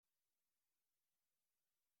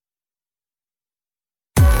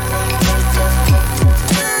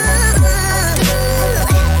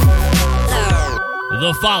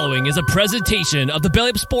The following is a presentation of the Belly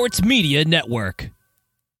Up Sports Media Network.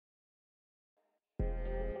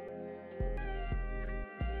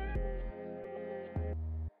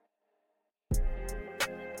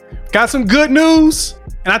 Got some good news,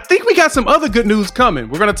 and I think we got some other good news coming.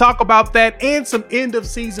 We're going to talk about that and some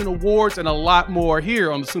end-of-season awards and a lot more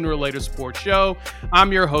here on the Sooner or Later Sports Show.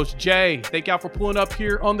 I'm your host, Jay. Thank y'all for pulling up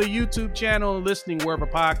here on the YouTube channel and listening wherever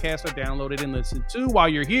podcasts are downloaded and listened to. While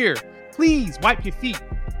you're here, please wipe your feet.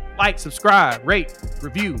 Like, subscribe, rate,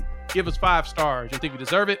 review, give us 5 stars. You think we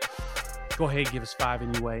deserve it? Go ahead and give us 5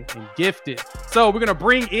 anyway and gift it. So we're going to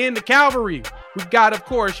bring in the cavalry. We've got, of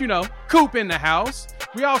course, Coop in the house.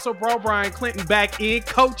 We also brought Brian Clinton back in.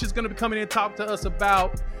 Coach is going to be coming in and talk to us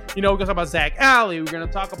about, we're going to talk about Zach Alley. We're going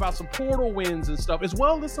to talk about some portal wins and stuff, as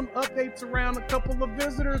well as some updates around a couple of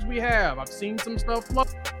visitors we have. I've seen some stuff. We're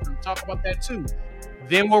going to talk about that too.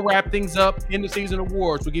 Then we'll wrap things up in the season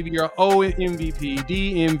awards. We'll give you your O MVP,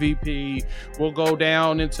 D MVP. We'll go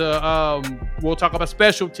down into, we'll talk about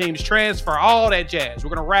special teams, transfer, all that jazz. We're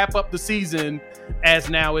going to wrap up the season as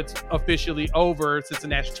now it's officially over since the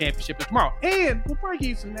national championship is tomorrow. And we'll probably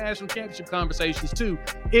give some national championship conversations too,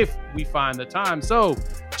 if we find the time. So,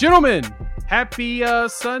 gentlemen, happy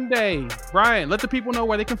Sunday. Brian, let the people know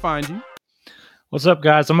where they can find you. What's up,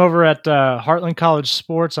 guys? I'm over at Heartland College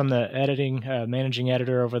Sports. I'm the managing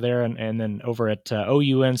editor over there, and then over at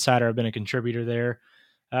OU Insider, I've been a contributor there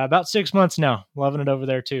about 6 months now. Loving it over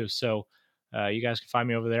there too. So you guys can find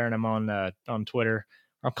me over there, and I'm on Twitter.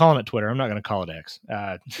 I'm calling it Twitter. I'm not going to call it X.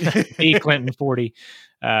 Clinton40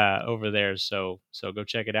 over there. So go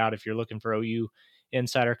check it out if you're looking for OU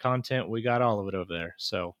Insider content. We got all of it over there.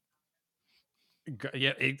 So.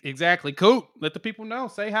 Yeah, exactly. Cool. Let the people know.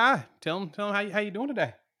 Say hi. Tell them how you doing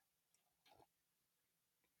today.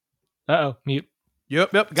 Mute.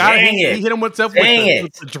 Yep. Got it. He hit him with the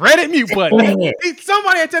dreaded mute button.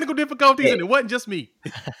 Somebody had technical difficulties, and it wasn't just me.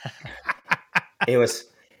 It was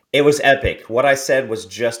epic. What I said was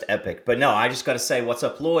just epic. But no, I just got to say, what's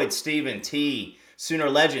up, Lloyd, Steven, T, Sooner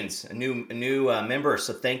Legends, a new member.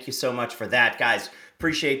 So thank you so much for that, guys.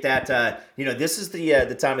 Appreciate that. This is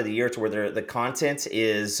the time of the year to where the content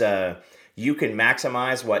is you can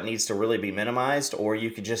maximize what needs to really be minimized, or you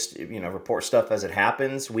could just report stuff as it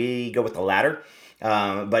happens. We go with the latter,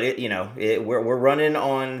 but we're running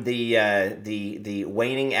on the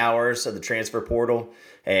waning hours of the transfer portal,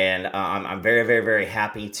 and I'm very, very, very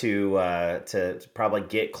happy to probably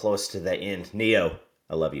get close to the end. Neo,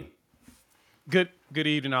 I love you. Good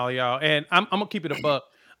evening, all y'all, and I'm gonna keep it a buck.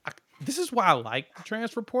 This is why I like the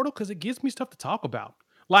transfer portal, because it gives me stuff to talk about.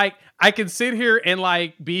 Like, I can sit here and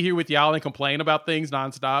be here with y'all and complain about things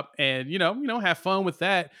nonstop and, have fun with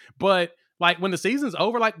that. But when the season's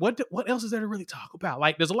over, what else is there to really talk about?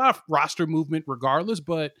 There's a lot of roster movement regardless,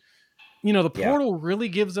 but, the portal really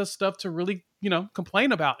gives us stuff to really,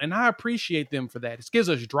 complain about. And I appreciate them for that. It gives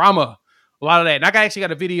us drama, a lot of that. And I actually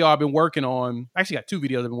got a video I've been working on. I actually got 2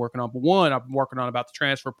 videos I've been working on, but one I've been working on about the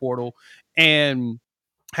transfer portal and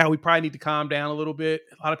how we probably need to calm down a little bit.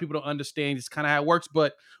 A lot of people don't understand just kind of how it works,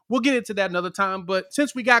 but we'll get into that another time. But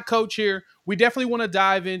since we got Coach here, we definitely want to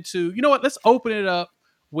dive into, let's open it up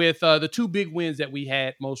with the 2 big wins that we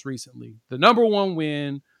had most recently. The number 1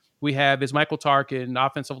 win we have is Michael Tarkin,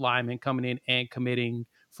 offensive lineman, coming in and committing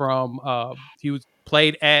from, he was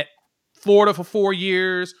played at Florida for 4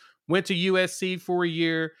 years, went to USC for a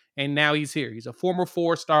year, and now he's here. He's a former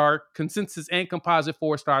 4-star, consensus and composite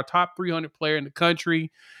 4-star, top 300 player in the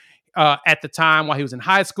country at the time while he was in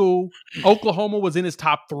high school. Oklahoma was in his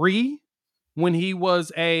top 3 when he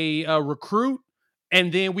was a recruit.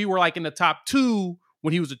 And then we were in the top 2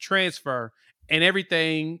 when he was a transfer. And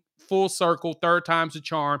everything full circle, 3rd time's the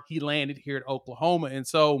charm. He landed here at Oklahoma. And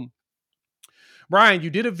so, Brian, you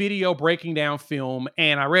did a video breaking down film,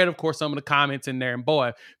 and I read, of course, some of the comments in there, and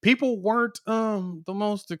boy, people weren't the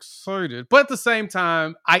most excited. But at the same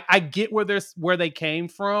time, I get where they came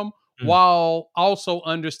from, while also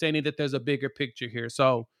understanding that there's a bigger picture here.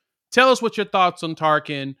 So tell us what your thoughts on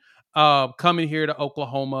Tarkin coming here to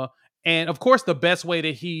Oklahoma. And, of course, the best way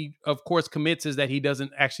that he, of course, commits is that he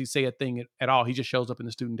doesn't actually say a thing at all. He just shows up in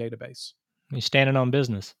the student database. He's standing on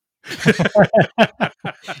business.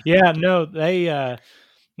 Yeah, no, they I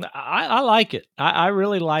like it. I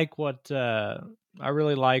really like what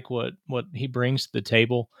what he brings to the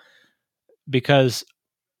table, because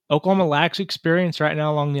Oklahoma lacks experience right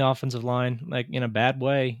now along the offensive line, in a bad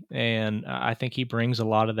way, and I think he brings a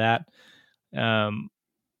lot of that. The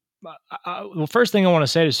first thing I want to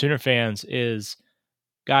say to Sooner fans is,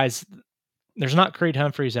 guys, there's not Creed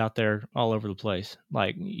Humphreys out there all over the place.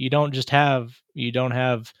 You don't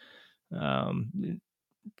have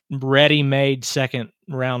ready-made second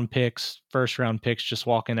round picks, first round picks, just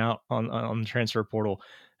walking out on the transfer portal.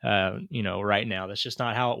 Right now, that's just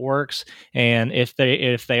not how it works. And if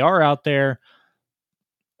they are out there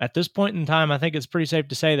at this point in time, I think it's pretty safe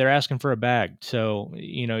to say they're asking for a bag. So,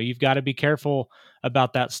 you've got to be careful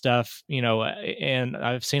about that stuff, and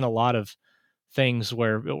I've seen a lot of things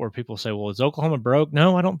where people say, well, is Oklahoma broke?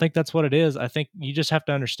 No, I don't think that's what it is. I think you just have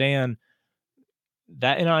to understand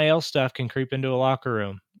that NIL stuff can creep into a locker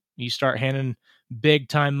room. You start handing big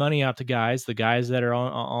time money out to guys. The guys that are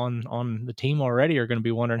on the team already are going to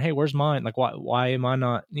be wondering, hey, where's mine? Like, why am I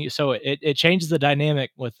not? So it changes the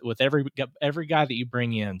dynamic with every guy that you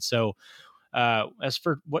bring in. So as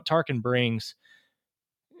for what Tarkin brings,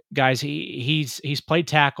 guys, he's played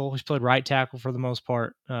tackle. He's played right tackle for the most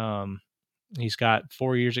part. He's got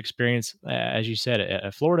 4 years experience, as you said,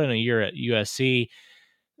 at Florida and a year at USC.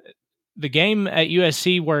 The game at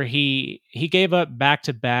USC where he gave up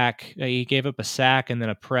back-to-back, he gave up a sack and then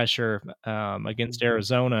a pressure against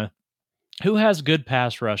Arizona, who has good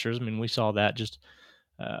pass rushers. I mean, we saw that just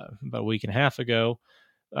about a week and a half ago.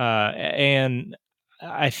 And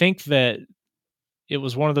I think that it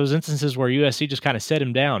was one of those instances where USC just kind of set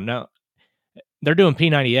him down. Now, they're doing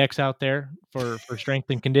P90X out there for strength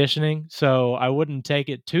and conditioning, so I wouldn't take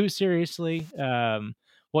it too seriously.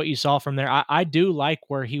 What you saw from there, I do like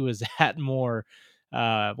where he was at more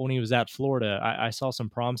when he was at Florida. I saw some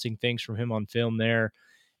promising things from him on film there,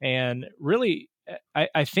 and really,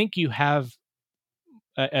 I think you have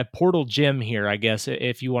a portal gem here, I guess,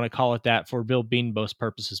 if you want to call it that, for Bill Bedenbaugh's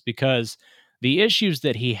purposes, because the issues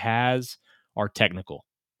that he has are technical.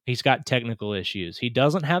 He's got technical issues. He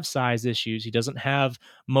doesn't have size issues. He doesn't have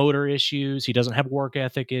motor issues. He doesn't have work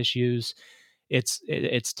ethic issues.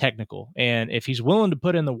 It's technical. And if he's willing to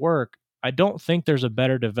put in the work, I don't think there's a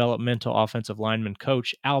better developmental offensive lineman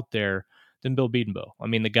coach out there than Bill Bedenbaugh. I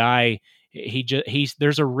mean, the guy,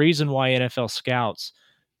 there's a reason why NFL scouts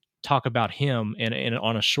talk about him and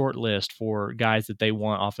on a short list for guys that they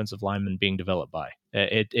want offensive linemen being developed by.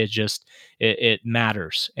 It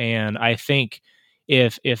matters. And I think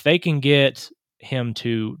if they can get him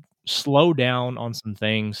to slow down on some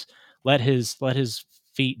things, let his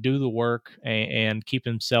feet do the work and keep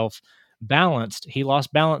himself balanced. He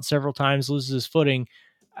lost balance several times, loses his footing.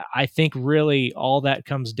 I think really all that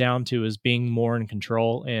comes down to is being more in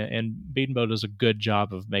control, and Bedenbaugh does a good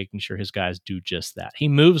job of making sure his guys do just that. He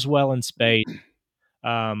moves well in space.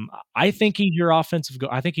 I think he's your offensive.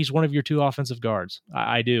 I think he's one of your two offensive guards.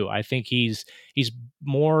 I do. I think he's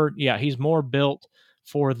more. Yeah, he's more built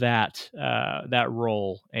for that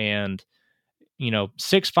role. And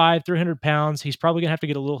 6'5", 300 pounds. He's probably gonna have to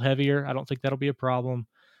get a little heavier. I don't think that'll be a problem.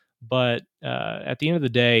 But at the end of the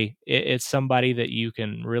day, it's somebody that you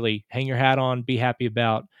can really hang your hat on, be happy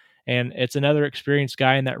about, and it's another experienced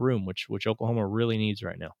guy in that room, which Oklahoma really needs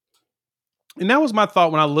right now. And that was my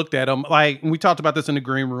thought when I looked at him. Like, we talked about this in the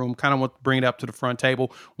green room, kind of want to bring it up to the front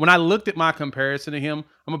table. When I looked at my comparison to him,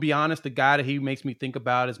 I'm going to be honest, the guy that he makes me think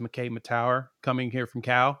about is McKay Mettauer coming here from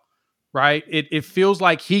Cal, right? It feels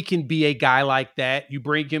like he can be a guy like that. You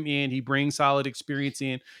bring him in, he brings solid experience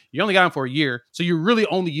in. You only got him for a year, so you're really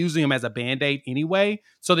only using him as a Band-Aid anyway,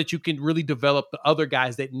 so that you can really develop the other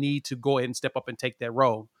guys that need to go ahead and step up and take that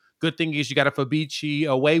role. Good thing is you got a Fabici, a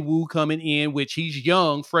Waywu coming in, which he's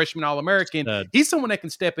young, freshman All-American. He's someone that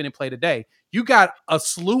can step in and play today. You got a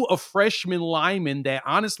slew of freshman linemen that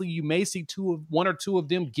honestly you may see one or two of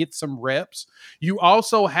them get some reps. You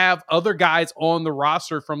also have other guys on the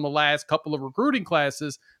roster from the last couple of recruiting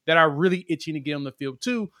classes that are really itching to get on the field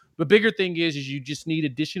too. The bigger thing is you just need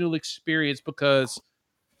additional experience, because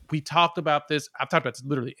we talked about this. I've talked about this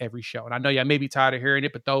literally every show, and I know y'all may be tired of hearing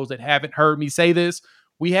it, but those that haven't heard me say this,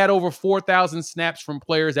 we had over 4,000 snaps from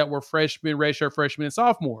players that were freshmen, redshirt freshmen, and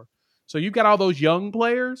sophomore. So you got all those young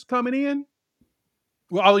players coming in,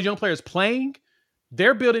 well, all those young players playing.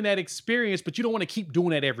 They're building that experience, but you don't want to keep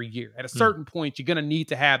doing that every year. At a certain point, you're going to need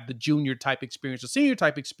to have the junior type experience or senior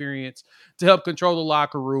type experience to help control the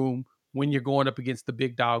locker room when you're going up against the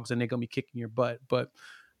big dogs and they're going to be kicking your butt. But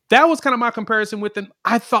that was kind of my comparison with him.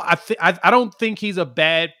 I don't think he's a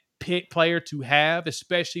bad player to have,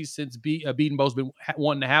 especially since Bedenbaugh's been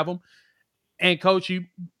wanting to have him. And coach, you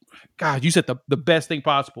said the best thing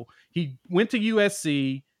possible. He went to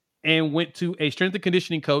USC and went to a strength and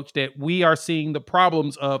conditioning coach that we are seeing the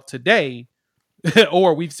problems of today,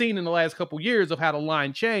 or we've seen in the last couple of years of how the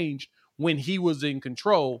line changed when he was in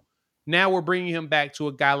control. Now we're bringing him back to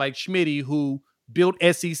a guy like Schmitty, who built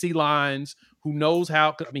SEC lines, who knows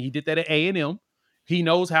how. I mean, he did that at A&M. He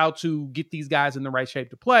knows how to get these guys in the right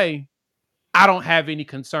shape to play. I don't have any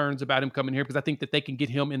concerns about him coming here, because I think that they can get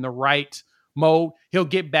him in the right mode. He'll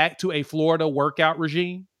get back to a Florida workout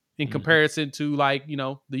regime in comparison to like,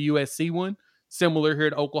 the USC one, similar here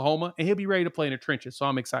at Oklahoma, and he'll be ready to play in the trenches. So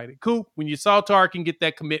I'm excited. Coop, when you saw Tarkin get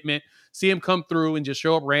that commitment, see him come through and just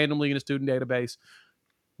show up randomly in the student database,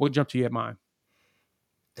 what jumped to your mind?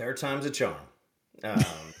 Third time's a charm. I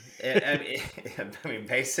mean,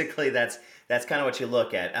 basically, that's kind of what you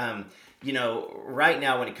look at. Right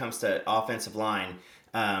now when it comes to offensive line,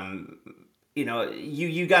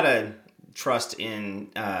 you gotta trust in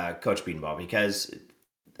Coach Bedenbaugh, because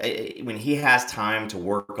when he has time to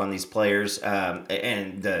work on these players,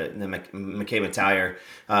 and the McKay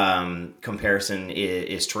Mettauer comparison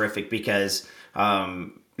is terrific, because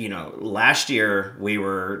last year we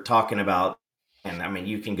were talking about. And I mean,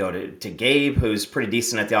 you can go to Gabe, who's pretty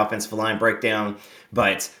decent at the offensive line breakdown,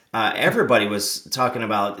 but everybody was talking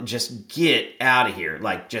about just get out of here.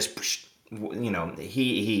 Like, just,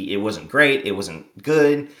 it wasn't great. It wasn't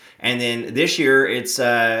good. And then this year it's,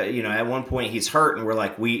 at one point he's hurt and we're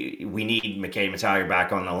like, we need McKay Mettauer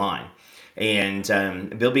back on the line. And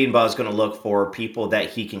Bill Bedenbaugh is going to look for people that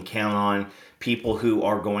he can count on, people who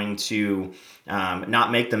are going to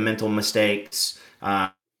not make the mental mistakes.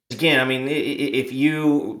 Again, I mean, if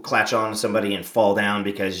you clutch on to somebody and fall down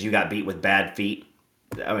because you got beat with bad feet,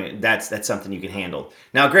 I mean, that's something you can handle.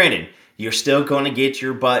 Now, granted, you're still going to get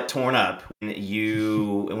your butt torn up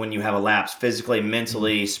when you have a lapse physically,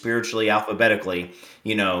 mentally, spiritually, alphabetically,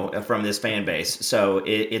 from this fan base. So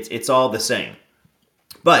it's all the same.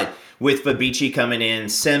 But with Fabici coming in,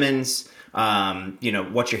 Simmons,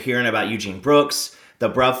 what you're hearing about Eugene Brooks, the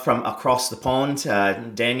bruv from across the pond,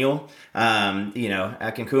 Daniel,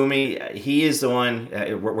 Akinkumi, he is the one.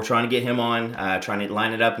 We're trying to get him on, trying to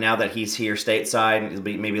line it up now that he's here stateside. It'll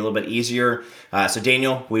be maybe a little bit easier. So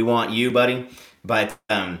Daniel, we want you, buddy. But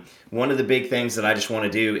one of the big things that I just want to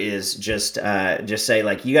do is just say,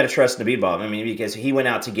 like, you got to trust in the Bedenbaugh. I mean, because he went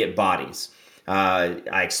out to get bodies.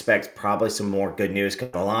 I expect probably some more good news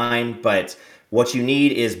coming the line, but what you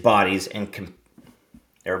need is bodies and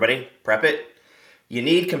everybody prep it. You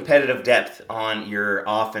need competitive depth on your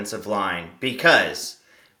offensive line, because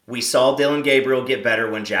we saw Dylan Gabriel get better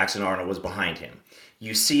when Jackson Arnold was behind him.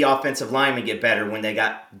 You see offensive linemen get better when they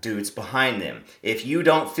got dudes behind them. If you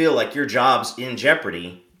don't feel like your job's in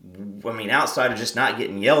jeopardy, I mean, outside of just not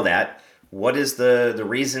getting yelled at, what is the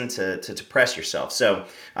reason to press yourself? So,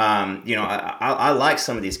 I like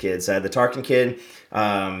some of these kids. The Tarkin kid,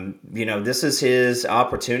 this is his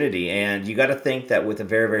opportunity. And you got to think that with a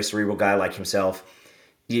very, very cerebral guy like himself,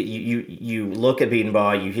 you look at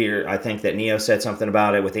Bedenbaugh, you hear, I think that Neo said something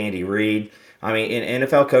about it with Andy Reid. I mean,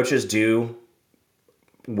 NFL coaches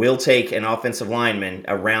will take an offensive lineman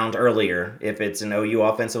a round earlier if it's an OU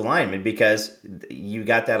offensive lineman, because you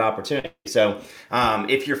got that opportunity. So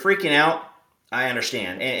if you're freaking out, I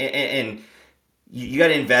understand. And you got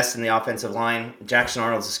to invest in the offensive line. Jackson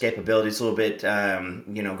Arnold's escapability is a little bit,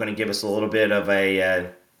 going to give us a little bit of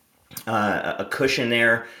a cushion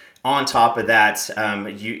there. On top of that,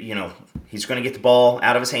 he's going to get the ball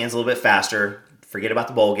out of his hands a little bit faster. Forget about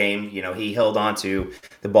the bowl game. He held on to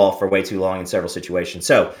the ball for way too long in several situations.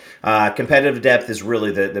 So competitive depth is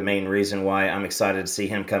really the main reason why I'm excited to see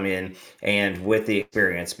him come in, and with the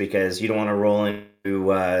experience, because you don't want to roll into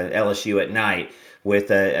LSU at night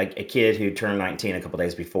with a kid who turned 19 a couple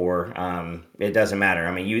days before. It doesn't matter.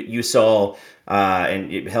 I mean, you saw,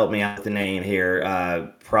 and it helped me out with the name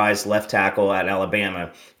here, Prize left tackle at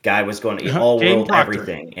Alabama. Guy was going to all-world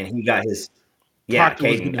everything, and he got his – yeah,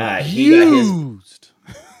 Caden.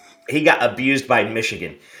 He got abused by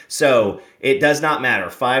Michigan. So it does not matter.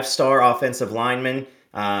 5-star offensive linemen,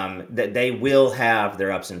 that they will have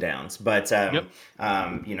their ups and downs. But,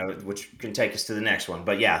 which can take us to the next one.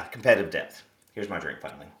 But, yeah, competitive depth. Here's my drink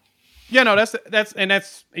finally. Yeah, no,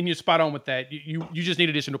 and you're spot on with that. You just need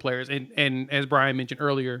additional players. And as Brian mentioned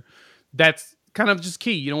earlier, that's kind of just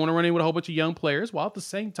key. You don't want to run in with a whole bunch of young players, while at the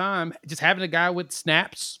same time, just having a guy with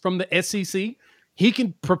snaps from the SEC, he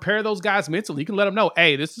can prepare those guys mentally. He can let them know,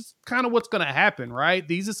 hey, this is kind of what's going to happen, right?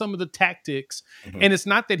 These are some of the tactics. Mm-hmm. And it's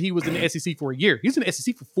not that he was in the SEC for a year. He's in the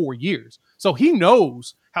SEC for 4 years. So he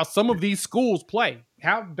knows how some of these schools play,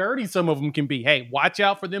 how dirty some of them can be. Hey, watch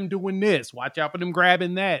out for them doing this. Watch out for them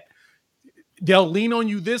grabbing that. They'll lean on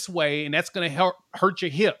you this way, and that's going to hurt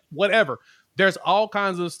your hip, whatever. There's all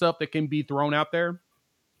kinds of stuff that can be thrown out there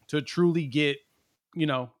to truly get you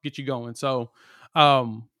going. So,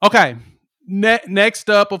 okay. Next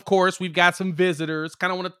up, of course, we've got some visitors.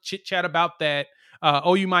 Kind of want to chit chat about that.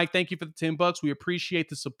 OU Mike, thank you for the $10. We appreciate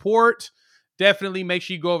the support. Definitely make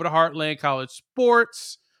sure you go over to Heartland College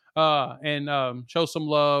Sports. and show some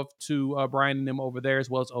love to Brian and them over there, as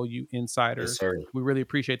well as OU Insider. Yes, sir. We really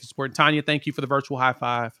appreciate the support. Tanya, thank you for the virtual high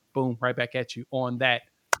five. Boom, right back at you on that.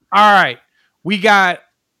 All right, we got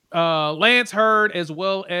Lance Hurd as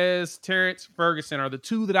well as Terrence Ferguson are the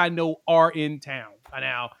two that I know are in town.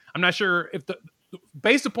 Now, I'm not sure if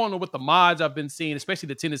based upon what the mods I've been seeing, especially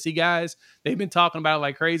the Tennessee guys, they've been talking about it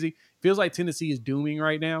like crazy. Feels like Tennessee is dooming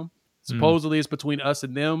right now. Supposedly it's between us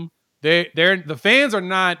and them. The fans are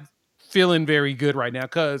not feeling very good right now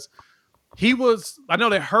because I know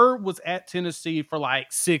that Hurd was at Tennessee for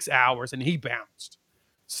like 6 hours and he bounced.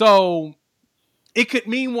 So it could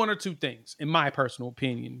mean one or two things, in my personal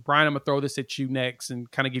opinion. Brian, I'm going to throw this at you next and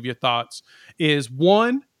kind of give your thoughts. Is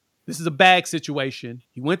one, this is a bag situation.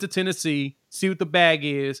 He went to Tennessee, see what the bag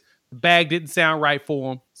is. The bag didn't sound right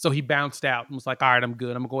for him, so he bounced out and was like, all right, I'm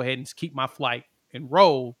good. I'm going to go ahead and keep my flight and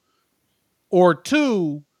roll. Or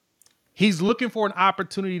two, he's looking for an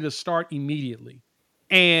opportunity to start immediately.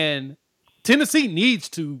 And Tennessee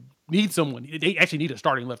needs someone. They actually need a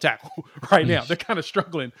starting left tackle right now. They're kind of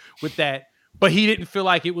struggling with that. But he didn't feel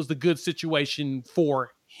like it was the good situation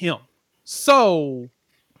for him. So,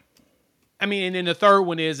 I mean, and then the third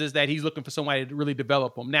one is that he's looking for somebody to really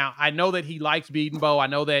develop him. Now, I know that he likes Bedenbaugh. I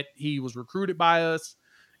know that he was recruited by us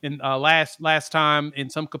in last time in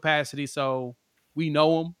some capacity, so we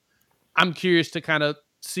know him. I'm curious to kind of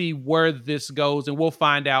see where this goes, and we'll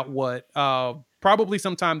find out what probably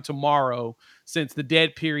sometime tomorrow, since the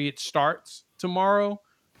dead period starts tomorrow.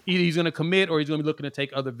 Either he's going to commit or he's going to be looking to take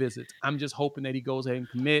other visits. I'm just hoping that he goes ahead and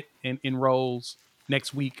commit and enrolls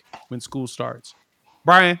next week when school starts.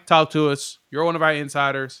 Brian, talk to us. You're one of our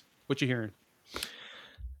insiders. What you hearing?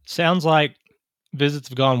 Sounds like visits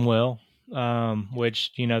have gone well,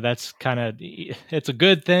 which, that's it's a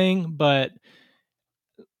good thing. But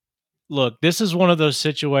look, this is one of those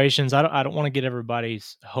situations. I don't want to get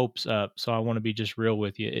everybody's hopes up, so I want to be just real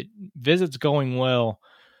with you. Visits going well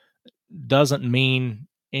doesn't mean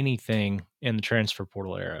anything in the transfer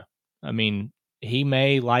portal era. I mean, he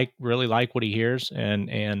may really like what he hears,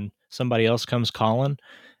 and somebody else comes calling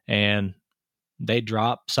and they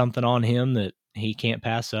drop something on him that he can't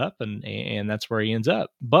pass up, and that's where he ends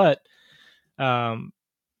up. But sounds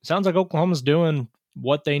like Oklahoma's doing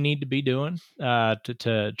what they need to be doing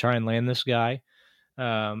to try and land this guy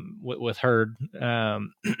with Hurd.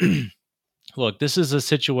 Look, this is a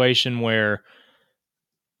situation where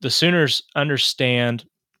the Sooners understand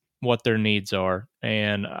what their needs are,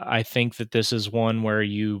 and I think that this is one where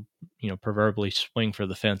you proverbially swing for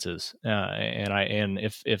the fences. And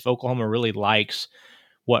if Oklahoma really likes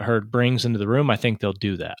what Hurd brings into the room, I think they'll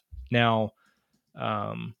do that. Now,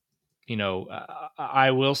 I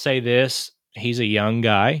will say this: he's a young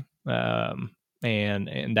guy,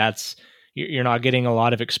 and that's you're not getting a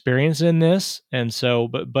lot of experience in this, and so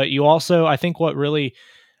but you also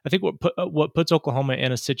what puts Oklahoma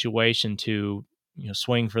in a situation to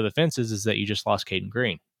swing for the fences is that you just lost Caden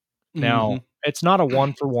Green. Now, it's not a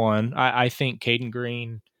 1-for-1. I think Caden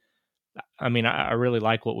Green, I mean, I really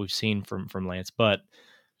like what we've seen from Lance, but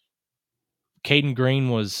Caden Green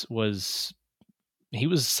was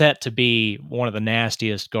set to be one of the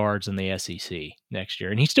nastiest guards in the SEC next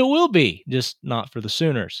year, and he still will be, just not for the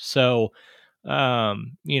Sooners. So,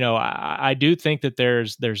 I do think that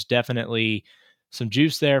there's definitely some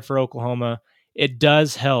juice there for Oklahoma. It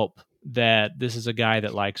does help that this is a guy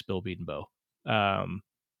that likes Bill Bedenbaugh.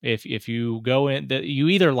 If you go in, you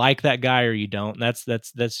either like that guy or you don't. That's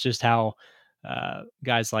just how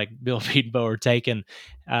guys like Bill Bedenbaugh are taken.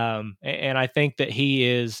 And I think that he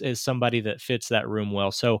is somebody that fits that room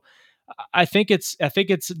well. So I think it's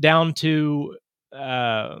down to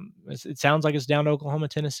it sounds like it's down to Oklahoma,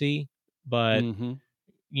 Tennessee, but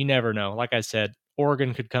you never know. Like I said,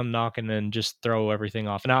 Oregon could come knocking and just throw everything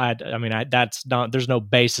off. And that's not, there's no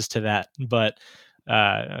basis to that, but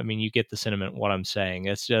you get the sentiment of what I'm saying.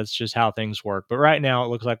 That's just how things work. But right now it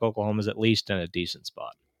looks like Oklahoma's at least in a decent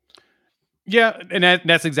spot. Yeah, and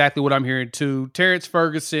that's exactly what I'm hearing too. Terrence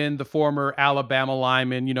Ferguson, the former Alabama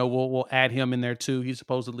lineman, we'll add him in there too. He's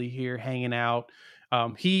supposedly here hanging out.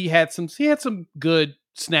 He had some good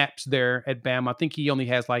snaps there at Bama. I think he only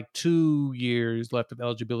has like 2 years left of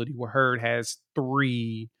eligibility, where Hurd has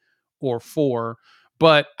 3 or 4.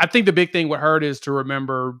 But I think the big thing with Hurd is to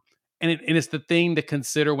remember, and it's the thing to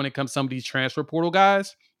consider when it comes to some of these transfer portal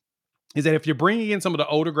guys, is that if you're bringing in some of the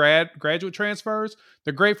older graduate transfers,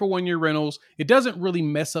 they're great for 1-year rentals. It doesn't really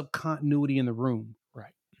mess up continuity in the room.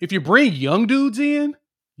 Right. If you bring young dudes in,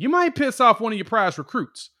 you might piss off one of your prize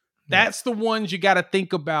recruits. That's the ones you got to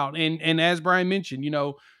think about. And as Brian mentioned,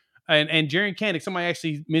 And Jaron Kanik, somebody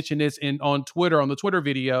actually mentioned this on Twitter, on the Twitter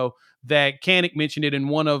video, that Kanik mentioned it in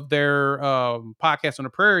one of their podcasts on the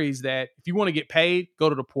prairies, that if you want to get paid, go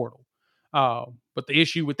to the portal. But the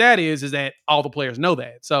issue with that is that all the players know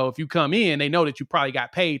that. So if you come in, they know that you probably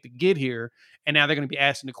got paid to get here, and now they're going to be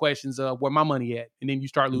asking the questions of where my money at, and then you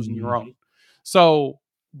start losing your own. So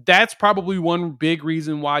that's probably one big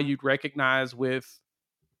reason why you'd recognize with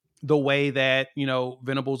the way that,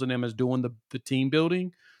 Venables and them is doing the team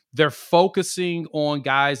building. They're focusing on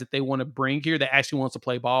guys that they want to bring here that actually wants to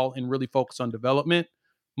play ball and really focus on development.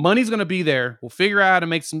 Money's going to be there. We'll figure out how to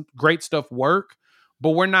make some great stuff work, but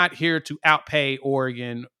we're not here to outpay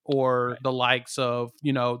Oregon or the likes of,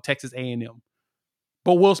 Texas A&M.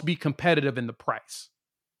 But we'll be competitive in the price.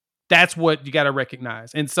 That's what you got to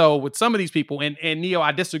recognize. And so with some of these people, and Neo,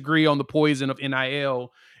 I disagree on the poison of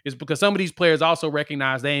NIL, is because some of these players also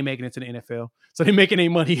recognize they ain't making it to the NFL. So they're making any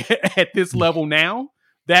money at this level now.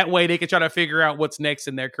 That way they can try to figure out what's next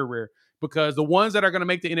in their career. Because the ones that are going to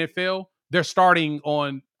make the NFL, they're starting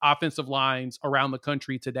on offensive lines around the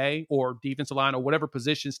country today, or defensive line, or whatever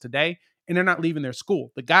positions today, and they're not leaving their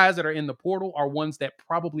school. The guys that are in the portal are ones that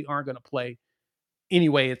probably aren't going to play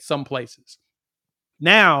anyway at some places.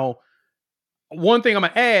 Now, one thing I'm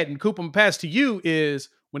going to add, and Coop, I'm going to pass to you, is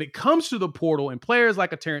when it comes to the portal and players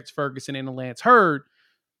like a Terrence Ferguson and a Lance Hurd,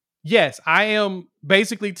 yes, I am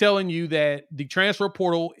basically telling you that the transfer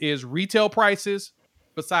portal is retail prices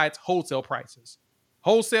besides wholesale prices.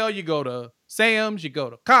 Wholesale, you go to Sam's, you go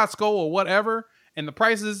to Costco or whatever, and the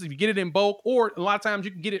prices, if you get it in bulk, or a lot of times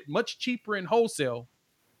you can get it much cheaper in wholesale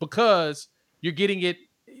because you're getting it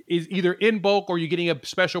is either in bulk or you're getting a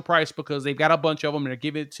special price because they've got a bunch of them and they're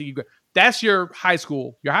giving it to you. That's your high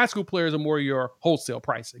school. Your high school players are more your wholesale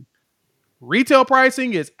pricing. Retail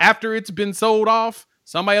pricing is after it's been sold off.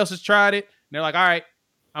 Somebody else has tried it. And they're like, all right,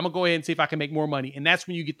 I'm going to go ahead and see if I can make more money. And that's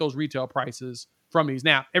when you get those retail prices from these.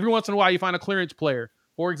 Now, every once in a while, you find a clearance player.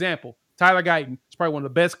 For example, Tyler Guyton is probably one of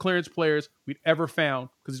the best clearance players we've ever found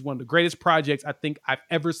because he's one of the greatest projects I think I've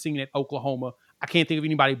ever seen at Oklahoma. I can't think of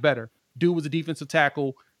anybody better. Dude was a defensive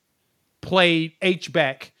tackle, played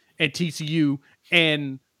H-back at TCU.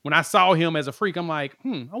 And when I saw him as a freak, I'm like,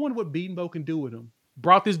 I wonder what Bedenbaugh can do with him.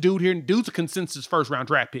 Brought this dude here, and dude's a consensus first-round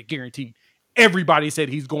draft pick, guaranteed. Everybody said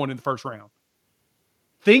he's going in the first round.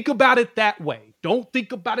 Think about it that way. Don't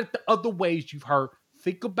think about it the other ways you've heard.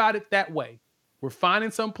 Think about it that way. We're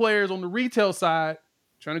finding some players on the retail side,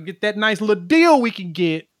 trying to get that nice little deal we can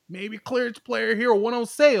get. Maybe a clearance player here or one on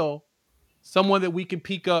sale. Someone that we can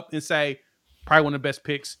peek up and say, probably one of the best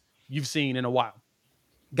picks you've seen in a while.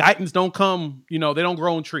 Guytons don't come, they don't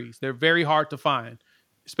grow on trees. They're very hard to find,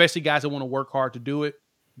 especially guys that want to work hard to do it.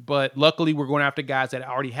 But luckily, we're going after guys that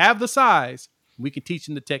already have the size. We can teach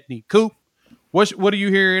them the technique. Coop, what are you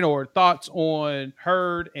hearing or thoughts on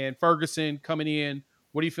Hurd and Ferguson coming in?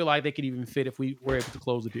 What do you feel like they could even fit if we were able to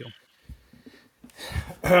close the deal?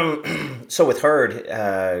 So with Hurd,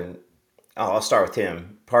 I'll start with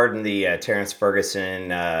him. Pardon the Terrence Ferguson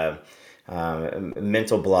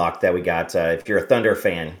mental block that we got. If you're a Thunder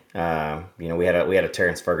fan, we had a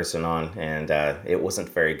Terrence Ferguson on, and it wasn't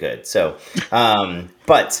very good. So,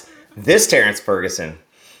 but this Terrence Ferguson,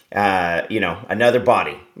 another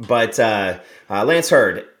body. But Lance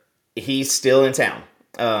Hurd, he's still in town,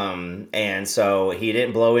 and so he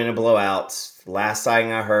didn't blow in and blow out. Last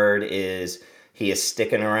thing I heard is he is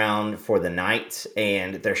sticking around for the night,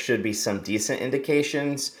 and there should be some decent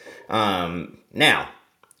indications. Now,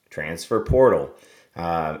 transfer portal,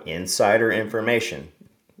 insider information,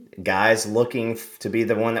 guys looking to be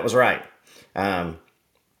the one that was right. I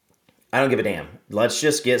don't give a damn. Let's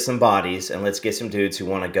just get some bodies and let's get some dudes who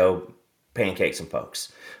want to go pancake some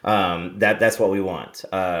folks. That's what we want.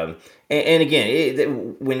 And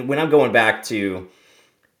again, when I'm going back to,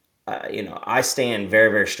 I stand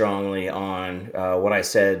very, very strongly on what I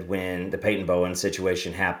said when the Peyton Bowen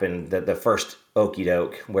situation happened, the first okie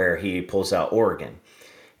doke where he pulls out Oregon.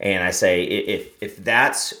 And I say, if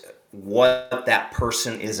that's what that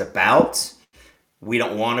person is about, we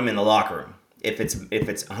don't want him in the locker room. If it's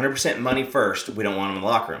 100% money first, we don't want him in the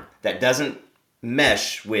locker room. That doesn't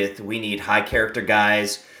mesh with we need high character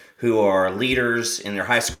guys who are leaders and they're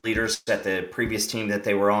high school leaders at the previous team that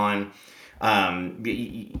they were on.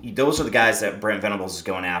 Those are the guys that Brent Venables is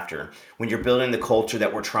going after. When you're building the culture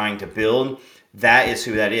that we're trying to build, that is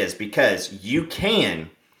who that is, because you can.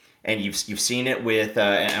 And you've seen it with,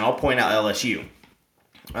 and I'll point out LSU.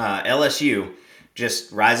 LSU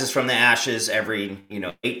just rises from the ashes every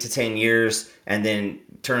 8 to 10 years, and then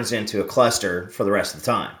turns into a cluster for the rest of the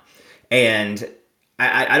time. And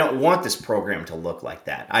I don't want this program to look like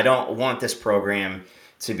that. I don't want this program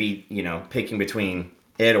to be picking between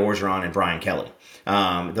Ed Orgeron and Brian Kelly.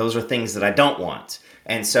 Those are things that I don't want.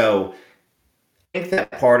 And so I think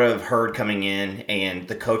that part of Hurd coming in and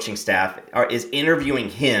the coaching staff is interviewing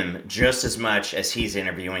him just as much as he's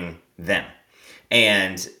interviewing them.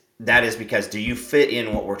 And that is because, do you fit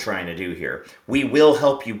in what we're trying to do here? We will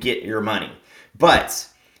help you get your money. But,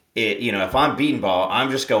 if I'm beating ball,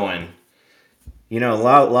 I'm just going, a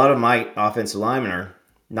lot of my offensive linemen are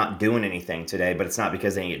not doing anything today, but it's not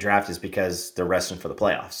because they didn't get drafted. It's because they're resting for the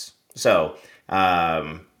playoffs. So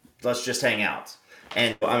let's just hang out.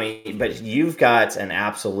 And but you've got an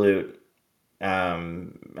absolute,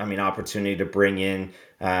 opportunity to bring in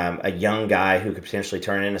a young guy who could potentially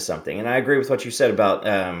turn into something. And I agree with what you said about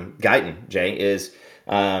Guyton, Jay, is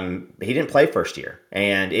he didn't play first year.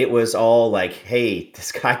 And it was all like, hey,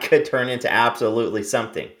 this guy could turn into absolutely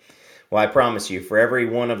something. Well, I promise you, for every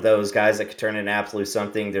one of those guys that could turn into absolute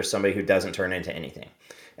something, there's somebody who doesn't turn into anything.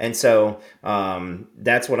 And so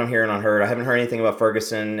that's what I'm hearing on Hurd. I haven't heard anything about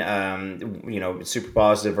Ferguson, super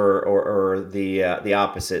positive or the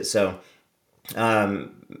opposite. So,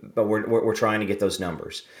 but we're trying to get those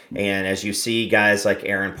numbers. And as you see guys like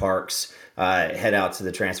Aaron Parks head out to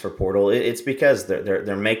the transfer portal, it's because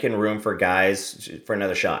they're making room for guys for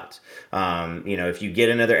another shot. If you get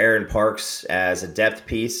another Aaron Parks as a depth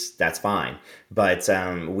piece, that's fine. But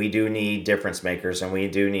we do need difference makers, and we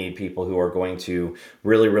do need people who are going to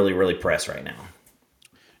really, really, really press right now.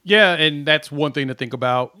 Yeah, and that's one thing to think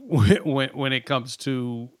about when it comes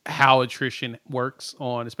to how attrition works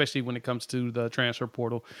especially when it comes to the transfer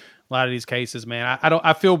portal. A lot of these cases, man,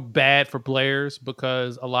 I feel bad for players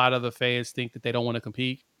because a lot of the fans think that they don't want to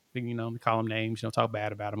compete. They call them names, talk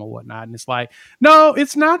bad about them or whatnot. And it's like, no,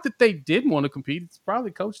 it's not that they didn't want to compete. It's probably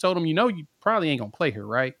coach told them, you probably ain't gonna play here,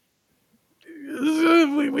 right?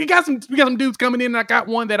 We got some dudes coming in, and I got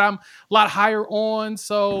one that I'm a lot higher on,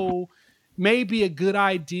 so maybe a good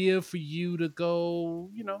idea for you to go,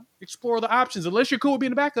 explore the options. Unless you're cool with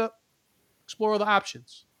being a backup, explore the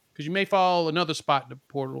options, because you may fall another spot in the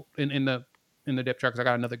portal in the depth chart. Because I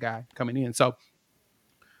got another guy coming in. So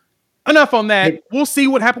enough on that. We'll see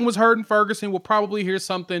what happened with Hurd and Ferguson. We'll probably hear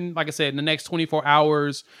something, like I said, in the next 24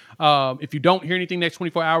 hours. If you don't hear anything next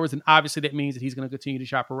 24 hours, then obviously that means that he's going to continue to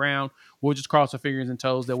shop around. We'll just cross our fingers and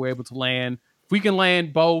toes that we're able to land. If we can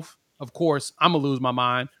land both, of course, I'm going to lose my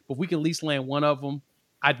mind. But if we can at least land one of them,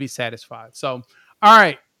 I'd be satisfied. So, all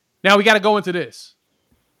right. Now we got to go into this.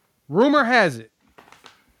 Rumor has it,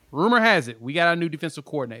 we got our new defensive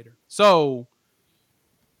coordinator. So,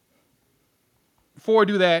 before I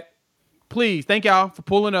do that, please, thank y'all for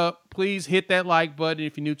pulling up. Please hit that like button.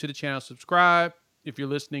 If you're new to the channel, subscribe. If you're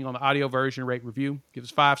listening on the audio version, rate, review. Give us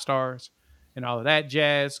 5 stars and all of that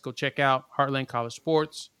jazz. Go check out Heartland College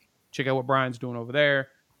Sports. Check out what Brian's doing over there.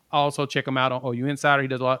 Also, check him out on OU Insider. He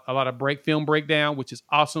does a lot of film breakdown, which is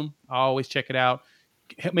awesome. I always check it out.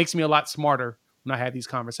 It makes me a lot smarter when I have these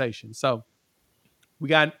conversations. So, we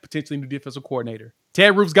got potentially new defensive coordinator.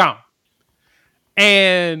 Ted Roof's gone.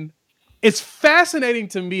 And it's fascinating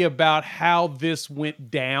to me about how this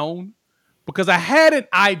went down, because I had an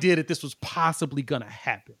idea that this was possibly going to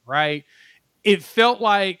happen, right? It felt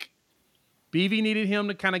like BV needed him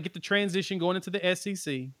to kind of get the transition going into the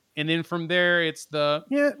SEC. And then from there, it's Ted,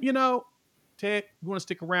 you want to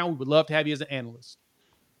stick around? We would love to have you as an analyst.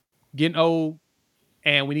 Getting old,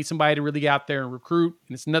 and we need somebody to really get out there and recruit.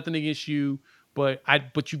 And it's nothing against you, but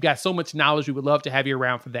you've got so much knowledge. We would love to have you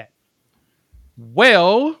around for that.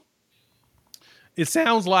 Well, it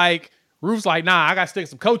sounds like Roof's like, nah, I got to stick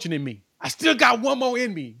some coaching in me. I still got one more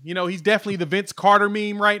in me. He's definitely the Vince Carter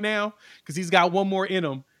meme right now because he's got one more in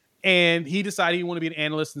him. And he decided he wanted to be an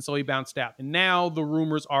analyst, and so he bounced out. And now the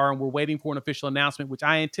rumors are, and we're waiting for an official announcement, which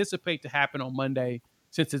I anticipate to happen on Monday,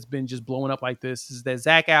 since it's been just blowing up like this, is that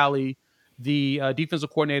Zach Alley, the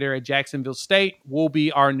defensive coordinator at Jacksonville State, will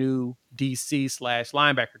be our new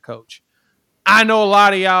DC/linebacker coach. I know a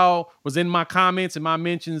lot of y'all was in my comments and my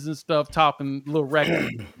mentions and stuff talking a little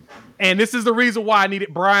record. And this is the reason why I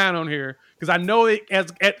needed Brian on here, because I know that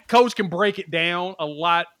as coach can break it down a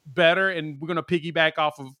lot better, and we're going to piggyback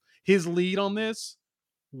off of his lead on this,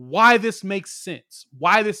 why this makes sense,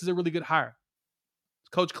 why this is a really good hire.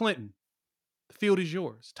 Coach Clinton, the field is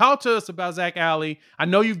yours. Talk to us about Zach Alley. I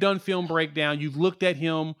know you've done film breakdown. You've looked at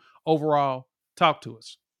him overall. Talk to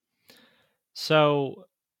us. So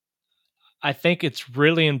I think it's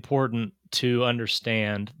really important to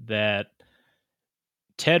understand that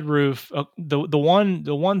Ted Roof, the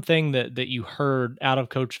one thing that you heard out of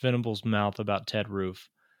Coach Venable's mouth about Ted Roof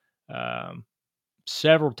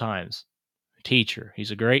several times, teacher.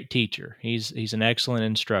 He's a great teacher. He's an excellent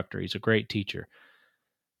instructor. He's a great teacher.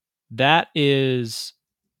 That is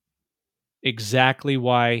exactly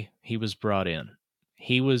why he was brought in.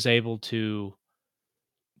 He was able to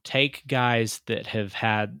take guys that have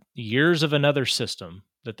had years of another system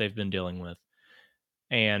that they've been dealing with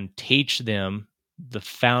and teach them the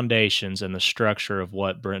foundations and the structure of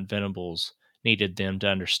what Brent Venables needed them to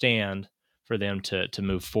understand for them to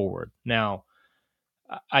move forward. Now,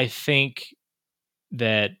 I think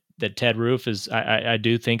that Ted Roof is I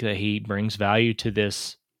do think that he brings value to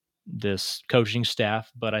this coaching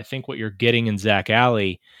staff, but I think what you're getting in Zach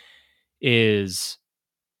Alley is,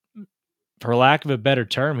 for lack of a better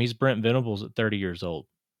term, he's Brent Venables at 30 years old.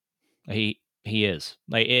 He is.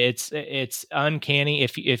 Like, it's uncanny.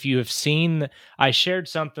 If you have seen, I shared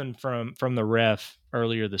something from the ref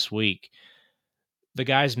earlier this week. The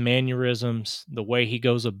guy's mannerisms, the way he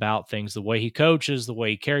goes about things, the way he coaches, the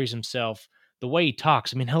way he carries himself, the way he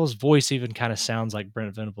talks. I mean, hell, his voice even kind of sounds like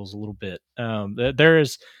Brent Venables a little bit.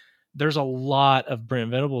 There's a lot of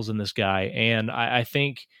Brent Venables in this guy, and I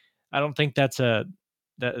don't think that's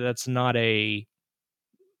not a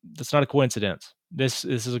coincidence. This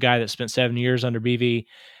is a guy that spent 7 years under BV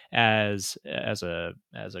as a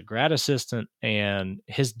grad assistant, and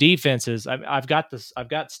his defenses. I've got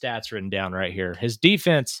stats written down right here. His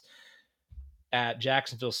defense at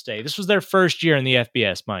Jacksonville State. This was their first year in the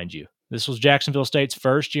FBS, mind you. This was Jacksonville State's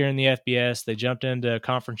first year in the FBS. They jumped into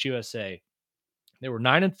Conference USA. They were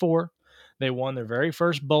 9-4. They won their very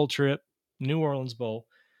first bowl trip, New Orleans Bowl.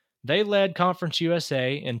 They led Conference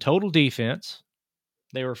USA in total defense.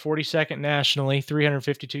 They were 42nd nationally,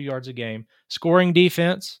 352 yards a game. Scoring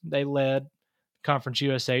defense, they led Conference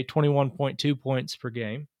USA, 21.2 points per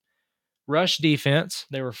game. Rush defense,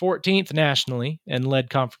 they were 14th nationally and led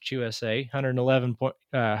Conference USA,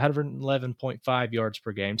 111.5 yards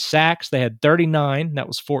per game. Sacks, they had 39. That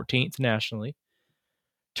was 14th nationally.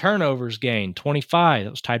 Turnovers gained, 25.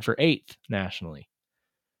 That was tied for 8th nationally.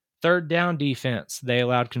 Third down defense, they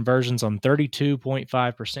allowed conversions on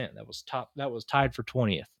 32.5%. That was tied for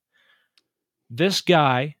 20th. This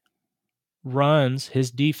guy runs his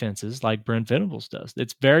defenses like Brent Venables does.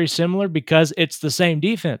 It's very similar because it's the same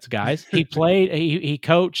defense, guys. He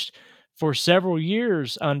coached for several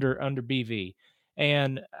years under BV.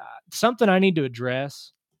 And something I need to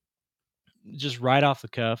address just right off the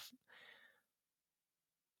cuff.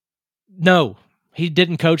 No, he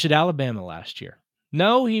didn't coach at Alabama last year.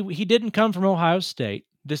 No, he didn't come from Ohio State.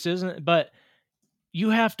 This isn't, but you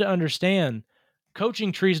have to understand,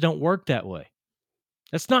 coaching trees don't work that way.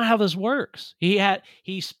 That's not how this works.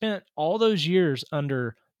 He spent all those years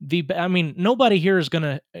under nobody here is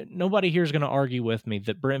gonna argue with me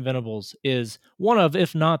that Brent Venables is one of,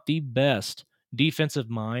 if not the best defensive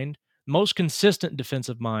mind, most consistent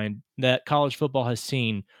defensive mind that college football has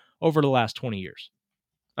seen over the last 20 years.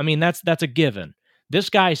 I mean, that's a given. This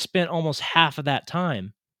guy spent almost half of that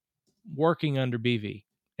time working under BV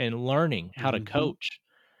and learning how to coach.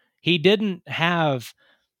 He didn't have,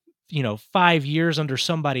 5 years under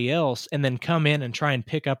somebody else and then come in and try and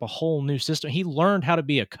pick up a whole new system. He learned how to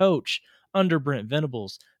be a coach under Brent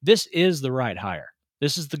Venables. This is the right hire.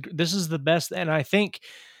 This is the best. And I think,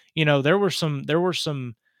 there were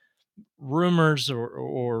some rumors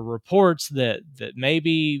or reports that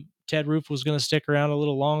maybe Ted Roof was going to stick around a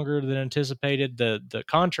little longer than anticipated. The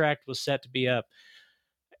contract was set to be up,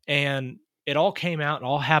 and it all came out. It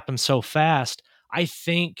all happened so fast. I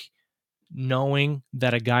think knowing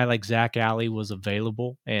that a guy like Zach Alley was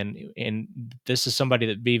available, and this is somebody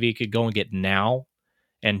that BV could go and get now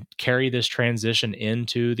and carry this transition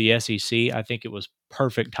into the SEC, I think it was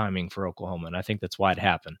perfect timing for Oklahoma, and I think that's why it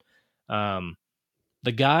happened.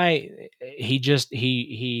 The guy,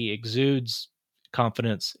 he exudes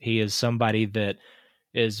confidence. He is somebody that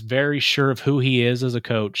is very sure of who he is as a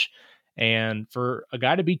coach. And for a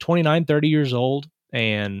guy to be 29, 30 years old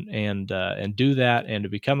and do that and to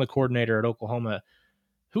become the coordinator at Oklahoma,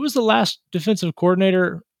 who was the last defensive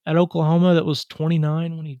coordinator at Oklahoma that was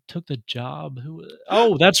 29 when he took the job?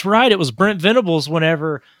 Oh, that's right. It was Brent Venables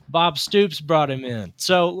whenever Bob Stoops brought him in.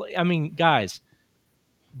 So, I mean, guys,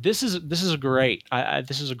 this is great.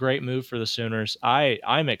 This is a great move for the Sooners.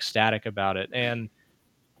 I'm ecstatic about it. And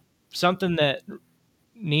something that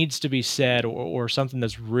needs to be said, or something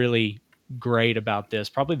that's really great about this,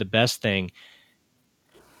 probably the best thing,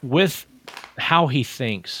 with how he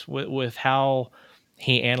thinks, with how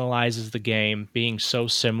he analyzes the game being so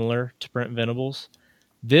similar to Brent Venables,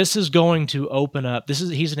 this is going to open up.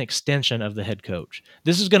 He's an extension of the head coach.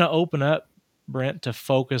 This is going to open up Brent to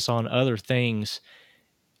focus on other things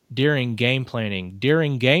during game planning,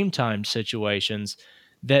 during game time situations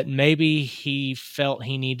that maybe he felt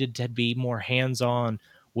he needed to be more hands-on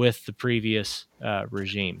with the previous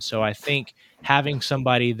regime. So I think having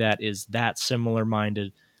somebody that is that similar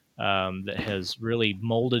minded, that has really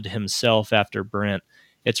molded himself after Brent,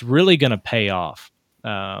 it's really going to pay off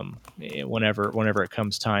whenever it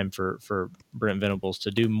comes time for Brent Venables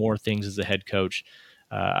to do more things as a head coach.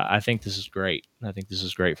 I think this is great. I think this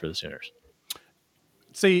is great for the Sooners.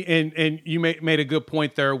 See, and you made a good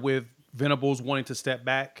point there with Venables wanting to step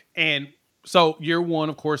back. And so year one,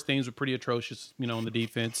 of course, things were pretty atrocious, on the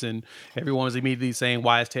defense, and everyone was immediately saying,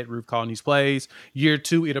 why is Ted Roof calling these plays? Year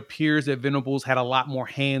two, it appears that Venables had a lot more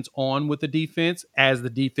hands-on with the defense as the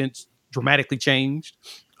defense dramatically changed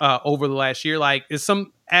over the last year. Like, in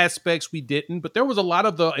some aspects we didn't, but there was a lot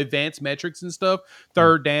of the advanced metrics and stuff,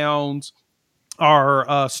 third downs,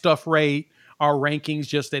 our stuff rate, our rankings,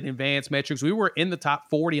 just at advanced metrics. We were in the top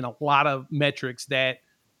 40 in a lot of metrics that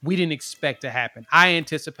we didn't expect to happen. I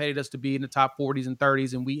anticipated us to be in the top 40s and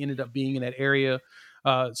 30s, and we ended up being in that area.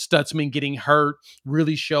 Stutzman getting hurt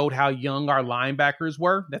really showed how young our linebackers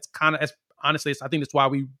were. That's honestly, I think that's why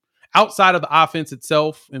we, outside of the offense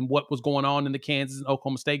itself and what was going on in the Kansas and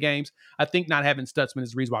Oklahoma State games, I think not having Stutzman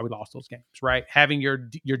is the reason why we lost those games, right? Having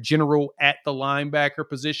your general at the linebacker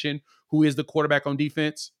position, who is the quarterback on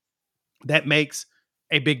defense, that makes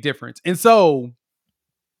a big difference. And so,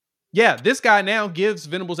 yeah, this guy now gives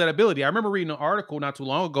Venables that ability. I remember reading an article not too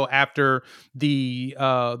long ago after the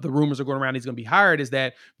rumors are going around he's going to be hired, is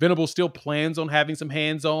that Venables still plans on having some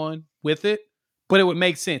hands-on with it, but it would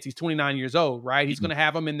make sense. He's 29 years old, right? He's going to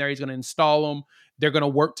have them in there. He's going to install them. They're going to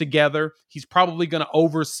work together. He's probably going to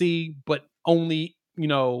oversee, but only,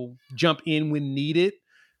 jump in when needed.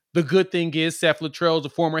 The good thing is Seth Littrell is a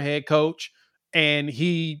former head coach, and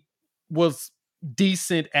he was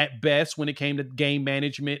decent at best when it came to game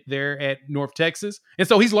management there at North Texas. And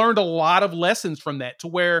so he's learned a lot of lessons from that, to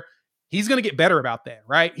where he's going to get better about that,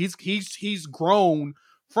 right? He's grown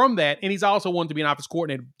from that. And he's also wanted to be an offense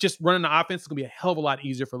coordinator. Just running the offense is going to be a hell of a lot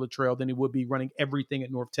easier for Littrell than it would be running everything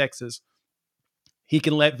at North Texas. He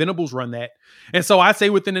can let Venables run that. And so I say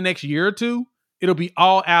within the next year or two, it'll be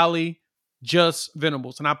all Allie, just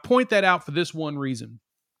Venables. And I point that out for this one reason.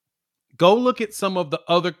 Go look at some of the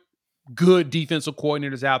other good defensive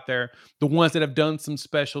coordinators out there, the ones that have done some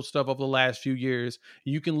special stuff over the last few years.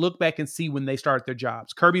 You can look back and see when they started their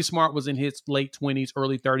jobs. Kirby Smart was in his late 20s,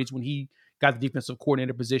 early 30s when he got the defensive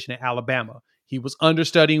coordinator position at Alabama. He was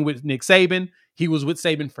understudying with Nick Saban. He was with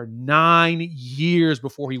Saban for 9 years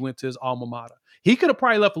before he went to his alma mater. He could have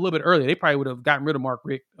probably left a little bit earlier. They probably would have gotten rid of Mark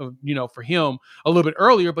Richt, for him a little bit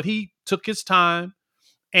earlier, but he took his time.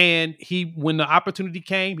 And when the opportunity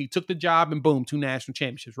came, he took the job, and boom, 2 national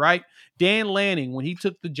championships, right? Dan Lanning, when he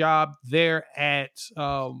took the job there at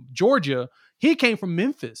Georgia, he came from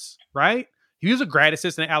Memphis, right? He was a grad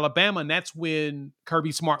assistant at Alabama, and that's when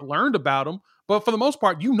Kirby Smart learned about him. But for the most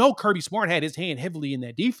part, Kirby Smart had his hand heavily in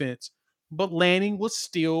that defense, but Lanning was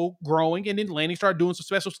still growing, and then Lanning started doing some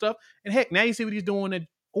special stuff. And heck, now you see what he's doing at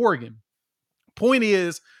Oregon. Point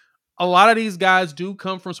is, a lot of these guys do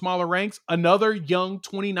come from smaller ranks. Another young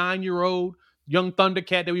 29-year-old young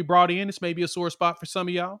Thundercat that we brought in, this may be a sore spot for some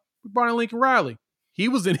of y'all. We brought in Lincoln Riley. He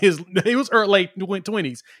was late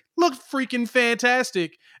 20s. Looked freaking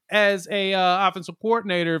fantastic as a offensive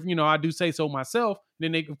coordinator. I do say so myself.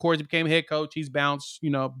 Then of course, he became head coach. He's bounced,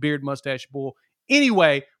 beard, mustache, bull.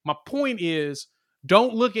 Anyway, my point is,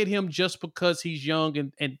 don't look at him just because he's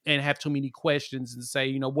young and have too many questions and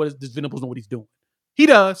say, does Venables know what he's doing? He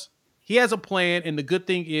does. He has a plan, and the good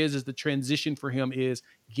thing is the transition for him is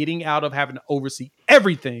getting out of having to oversee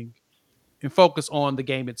everything and focus on the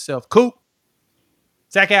game itself. Coop,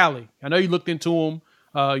 Zach Alley, I know you looked into him.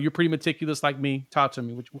 You're pretty meticulous like me. Talk to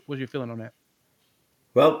me. What's your feeling on that?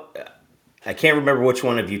 Well, I can't remember which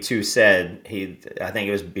one of you two said I think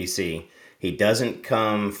it was BC. He doesn't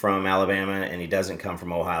come from Alabama, and he doesn't come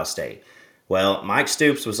from Ohio State. Well, Mike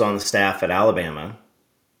Stoops was on the staff at Alabama,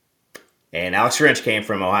 and Alex Grinch came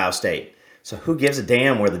from Ohio State. So who gives a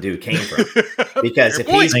damn where the dude came from? Because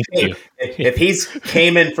if he's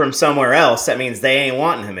came in from somewhere else, that means they ain't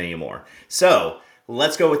wanting him anymore. So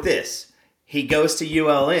let's go with this. He goes to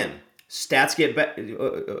ULM. Stats get better.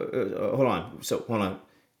 Hold on.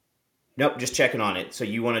 Nope, just checking on it. So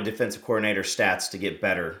you want a defensive coordinator stats to get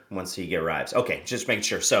better once he arrives. Okay, just making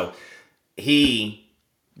sure. So did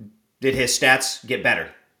his stats get better?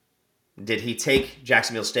 Did he take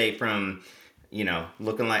Jacksonville State from,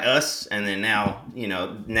 looking like us, and then now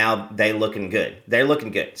they looking good? They're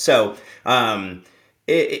looking good. So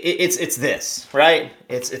it's this, right?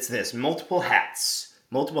 It's this. Multiple hats.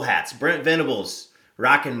 Brent Venables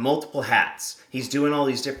rocking multiple hats. He's doing all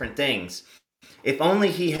these different things. If only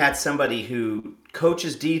he had somebody who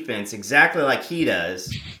coaches defense exactly like he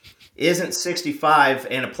does, isn't 65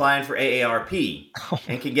 and applying for AARP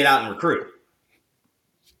and can get out and recruit?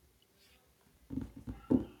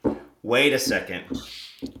 Wait a second.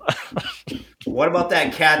 What about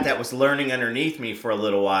that cat that was learning underneath me for a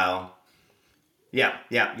little while? Yeah.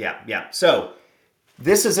 So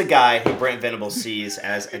this is a guy who Brent Venables sees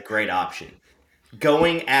as a great option.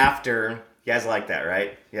 Going after, you guys like that,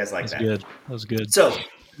 right? You guys like that? Good. That was good. So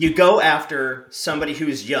you go after somebody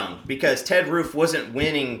who's young because Ted Roof wasn't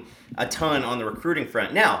winning a ton on the recruiting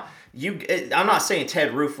front. Now, I'm not saying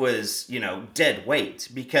Ted Roof was, dead weight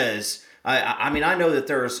because I mean, I know that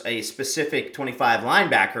there's a specific 25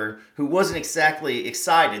 linebacker who wasn't exactly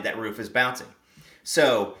excited that Roof is bouncing.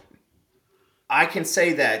 So I can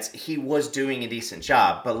say that he was doing a decent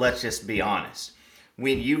job, but let's just be honest.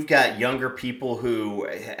 When you've got younger people who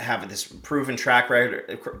have this proven track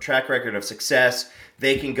record of success,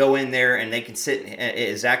 they can go in there and they can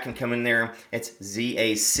sit. Zach can come in there. It's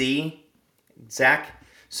Z-A-C, Zach.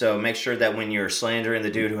 So make sure that when you're slandering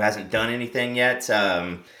the dude who hasn't done anything yet,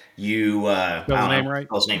 you spell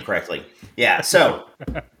his name correctly. Yeah. So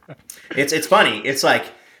it's funny. It's like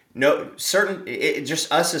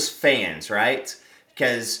just us as fans, right?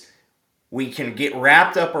 Because we can get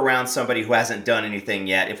wrapped up around somebody who hasn't done anything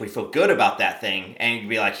yet if we feel good about that thing, and you'd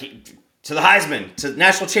be like, to the Heisman, to the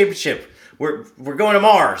national championship, we're going to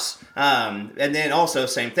Mars. And then also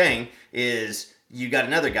same thing is you got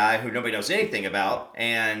another guy who nobody knows anything about,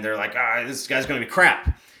 and they're like, this guy's going to be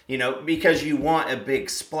crap, because you want a big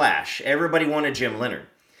splash. Everybody wanted Jim Leonhard.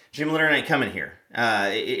 Jim Leonhard ain't coming here.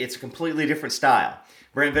 It's a completely different style.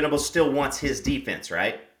 Brent Venables still wants his defense,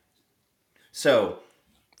 right? So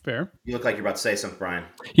fair. You look like you're about to say something, Brian.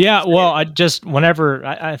 Yeah, well, I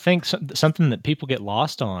think something that people get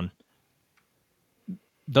lost on,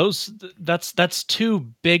 that's two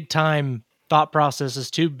big time thought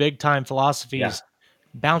processes, two big time philosophies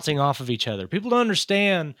bouncing off of each other. People don't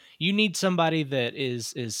understand you need somebody that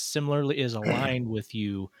is similarly aligned with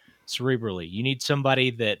you cerebrally. You need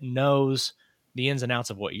somebody that knows the ins and outs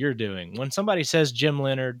of what you're doing. When somebody says Jim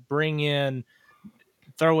Leonhard,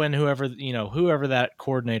 throw in whoever that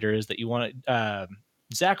coordinator is that you want.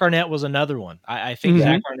 Zach Arnett was another one. I think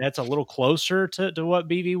Zach Arnett's a little closer to what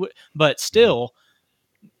BV would, but still,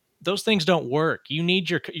 those things don't work. You need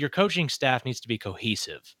your coaching staff needs to be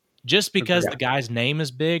cohesive. Just because the guy's name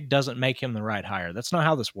is big doesn't make him the right hire. That's not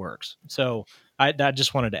how this works. So I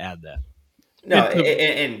just wanted to add that. No,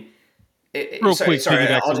 quick, sorry.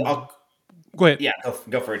 I'll go ahead. Yeah,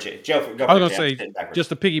 go for it, Joe. I was going to say, just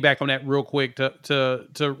to piggyback on that real quick,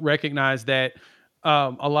 to recognize that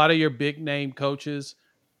a lot of your big name coaches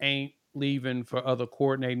ain't leaving for other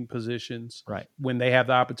coordinating positions right when they have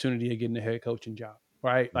the opportunity of getting a head coaching job.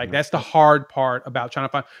 Right. Like that's the hard part about trying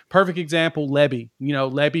to find perfect example. Lebby,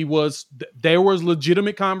 there was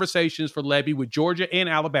legitimate conversations for Lebby with Georgia and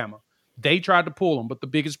Alabama. They tried to pull him. But the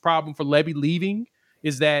biggest problem for Lebby leaving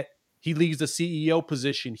is that he leaves the CEO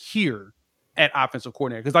position here at offensive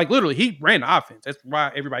coordinator. Because literally he ran the offense. That's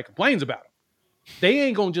why everybody complains about him. They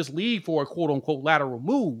ain't going to just leave for a quote unquote lateral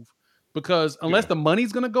move because unless the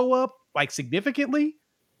money's going to go up significantly.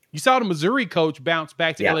 You saw the Missouri coach bounce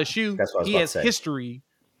back to LSU. He has history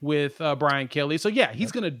with Brian Kelly. So,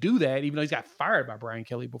 he's going to do that, even though he's got fired by Brian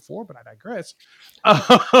Kelly before, but I digress.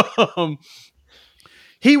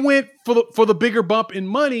 He went for the bigger bump in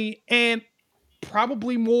money and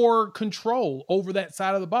probably more control over that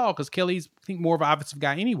side of the ball because Kelly's, I think, more of an offensive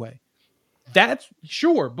guy anyway. That's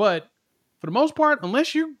sure, but for the most part,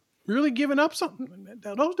 unless you're really giving up something,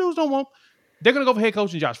 those dudes don't want... They're going to go for head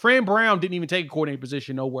coaching jobs. Fran Brown didn't even take a coordinator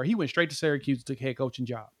position nowhere. He went straight to Syracuse and took a head coaching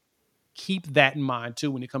job. Keep that in mind,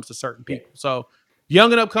 too, when it comes to certain people. So,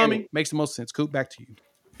 young and upcoming makes the most sense. Coop, back to you.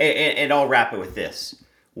 And I'll wrap it with this.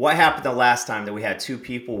 What happened the last time that we had two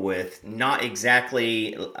people with not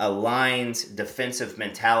exactly aligned defensive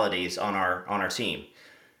mentalities on our team?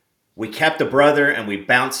 We kept a brother and we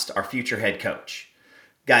bounced our future head coach.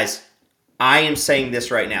 Guys, I am saying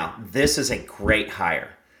this right now. This is a great hire.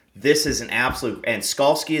 This is an absolute, and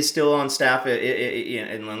Skalski is still on staff,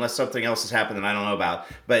 unless something else has happened that I don't know about.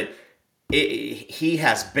 But he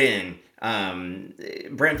has been,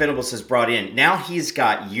 Brent Venables has brought in. Now he's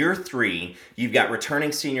got year 3. You've got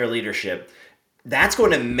returning senior leadership. That's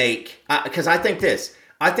going to make, because I think this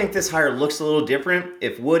hire looks a little different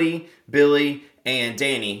if Woody, Billy, and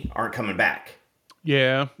Danny aren't coming back.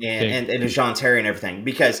 Yeah. And DeJoun Terry and everything.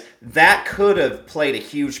 Because that could have played a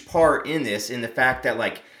huge part in this, in the fact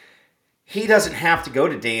that, he doesn't have to go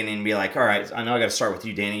to Danny and be like, all right, I know I got to start with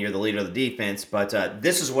you, Danny. You're the leader of the defense, but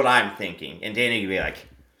this is what I'm thinking. And Danny would be like,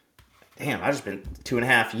 damn, I've just been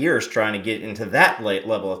 2.5 years trying to get into that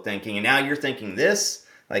level of thinking, and now you're thinking this?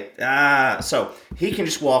 Like, so he can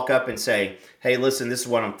just walk up and say, hey, listen, this is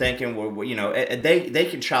what I'm thinking. They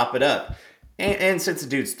can chop it up. And since the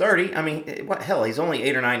dude's 30, I mean, what hell, he's only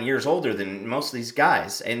 8 or 9 years older than most of these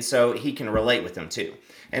guys. And so he can relate with them too.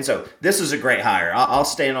 And so this is a great hire. I'll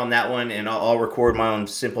stand on that one, and I'll record my own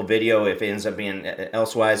simple video if it ends up being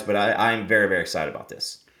elsewise. But I'm very, very excited about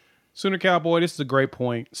this. Sooner Cowboy, this is a great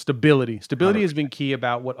point. Stability has been key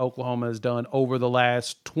about what Oklahoma has done over the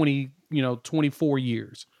last 24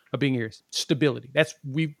 years of being here. Stability.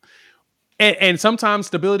 And sometimes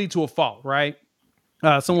stability to a fault, right?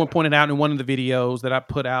 Someone pointed out in one of the videos that I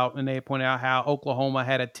put out, and they pointed out how Oklahoma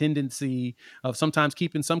had a tendency of sometimes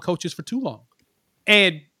keeping some coaches for too long.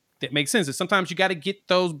 And that makes sense. Sometimes you got to get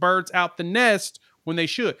those birds out the nest when they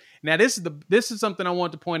should. Now, this is something I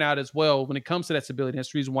wanted to point out as well when it comes to that stability.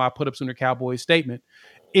 That's the reason why I put up Sooner Cowboy's statement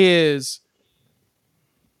is,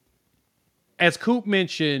 as Coop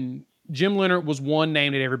mentioned, Jim Leonhard was one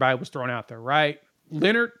name that everybody was throwing out there, right?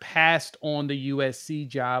 Leonhard passed on the USC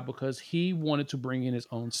job because he wanted to bring in his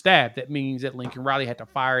own staff. That means that Lincoln Riley had to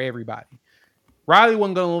fire everybody. Riley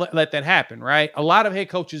wasn't going to let that happen, right? A lot of head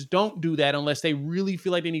coaches don't do that unless they really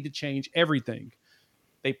feel like they need to change everything.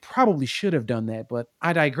 They probably should have done that, but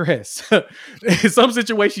I digress. In some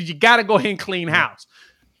situations, you got to go ahead and clean house.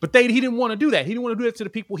 But he didn't want to do that. He didn't want to do that to the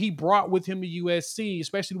people he brought with him to USC,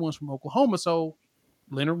 especially the ones from Oklahoma. So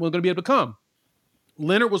Leonhard wasn't going to be able to come.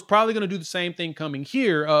 Leonhard was probably going to do the same thing coming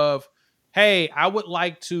here of, hey, I would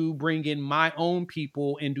like to bring in my own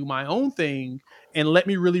people and do my own thing and let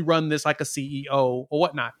me really run this like a CEO or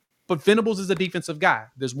whatnot. But Venables is a defensive guy.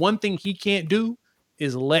 There's one thing he can't do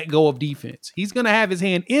is let go of defense. He's going to have his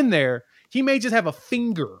hand in there. He may just have a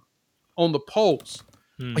finger on the pulse.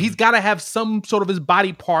 But he's got to have some sort of his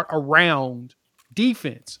body part around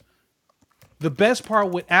defense. The best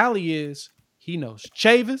part with Allie is he knows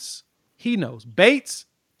Chavis. He knows Bates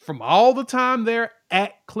from all the time there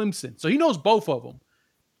at Clemson. So he knows both of them.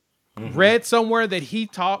 Mm-hmm. Read somewhere that he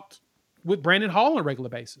talked with Brandon Hall on a regular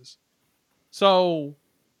basis. So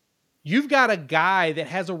you've got a guy that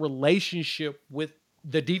has a relationship with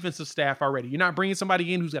the defensive staff already. You're not bringing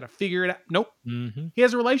somebody in who's got to figure it out. Nope. Mm-hmm. He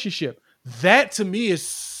has a relationship. That to me is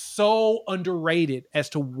so underrated as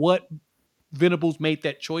to what Venables made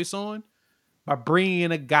that choice on by bringing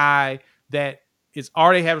in a guy that is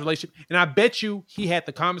already have a relationship. And I bet you he had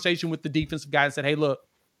the conversation with the defensive guy and said, hey, look,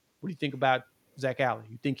 what do you think about Zach Allen?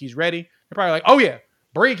 You think he's ready? They're probably like, oh yeah,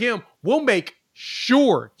 bring him. We'll make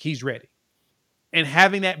sure he's ready. And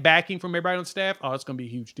having that backing from everybody on staff, it's going to be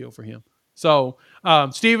a huge deal for him. So,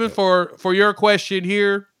 Steven, for your question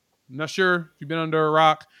here, I'm not sure if you've been under a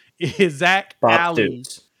rock, is Zach Allen,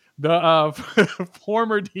 the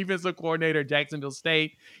former defensive coordinator at Jacksonville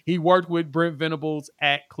State. He worked with Brent Venables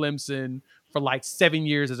at Clemson for like 7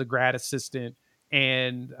 years as a grad assistant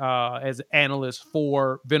and as an analyst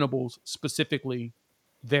for Venables specifically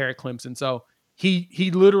there at Clemson. So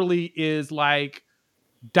he literally is like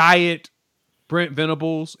diet Brent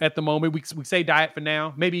Venables at the moment. We say diet for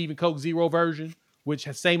now, maybe even Coke Zero version, which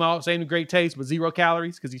has same great taste, but 0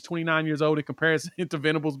 calories because he's 29 years old in comparison to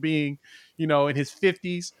Venables being, in his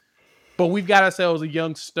 50s. But we've got ourselves a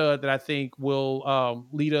young stud that I think will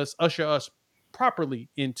usher us properly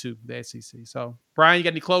into the SEC. So, Brian, you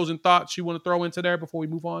got any closing thoughts you want to throw into there before we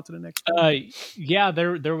move on to the next one? Yeah,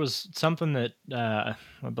 there was something that I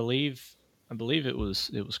believe it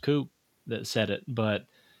was Coop that said it, but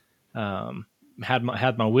had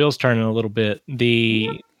my wheels turning a little bit.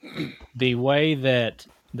 The way that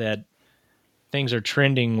things are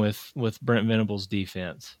trending with Brent Venables'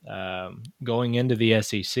 defense going into the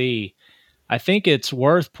SEC, I think it's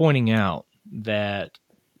worth pointing out that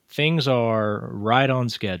things are right on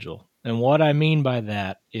schedule. And what I mean by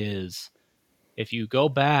that is if you go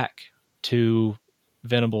back to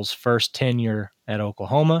Venables' first tenure at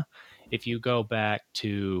Oklahoma, if you go back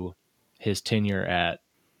to his tenure at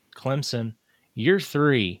Clemson, year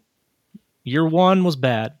 1 was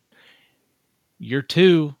bad. Year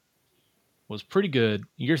 2 was pretty good.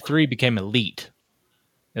 Year 3 became elite.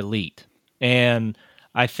 And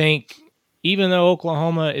I think even though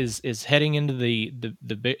Oklahoma is heading into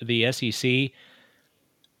the SEC,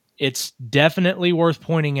 it's definitely worth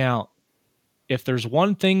pointing out if there's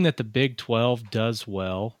one thing that the Big 12 does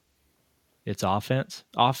well, it's offense.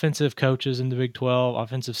 Offensive coaches in the Big 12,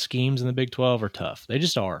 offensive schemes in the Big 12 are tough. They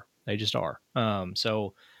just are.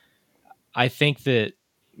 So I think that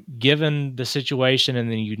given the situation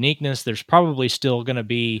and the uniqueness, there's probably still going to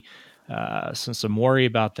be some worry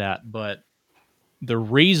about that. But the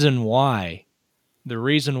reason why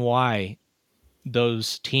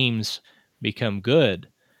those teams become good.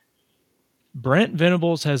 Brent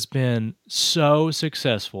Venables has been so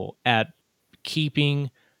successful at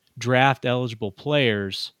keeping draft eligible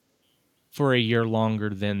players for a year longer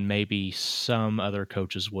than maybe some other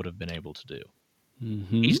coaches would have been able to do.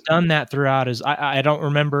 Mm-hmm. He's done that throughout his. I don't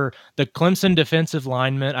remember the Clemson defensive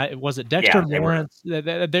lineman. Was it Dexter Lawrence?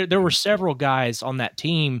 There were several guys on that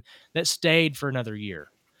team that stayed for another year,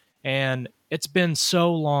 and it's been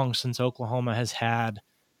so long since Oklahoma has had.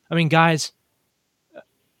 I mean, guys,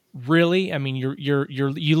 really? I mean, you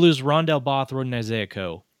lose Rondell Bothroyd and Isaiah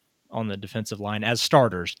Coe on the defensive line as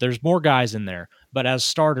starters. There's more guys in there, but as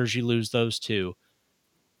starters, you lose those two.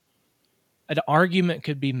 An argument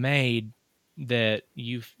could be made that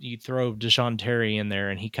you throw Deshaun Terry in there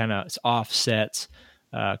and he kind of offsets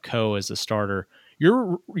Coe as a starter.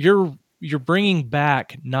 You're bringing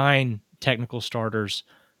back 9 technical starters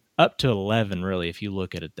up to 11, really, if you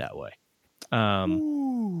look at it that way.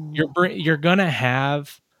 You're gonna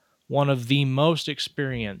have one of the most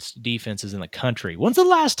experienced defenses in the country. When's the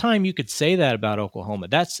last time you could say that about Oklahoma?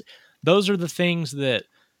 Those are the things that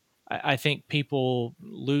I think people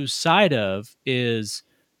lose sight of, is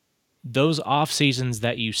those off seasons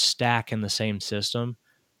that you stack in the same system.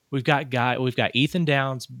 We've got Ethan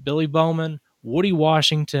Downs, Billy Bowman, Woody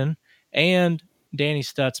Washington, and Danny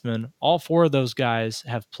Stutzman. All 4 of those guys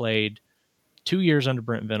have played 2 years under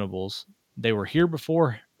Brent Venables. They were here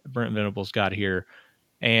before Brent Venables got here,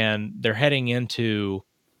 and they're heading into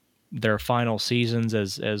their final seasons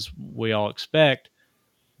as we all expect,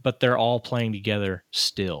 but they're all playing together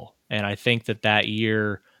still. And I think that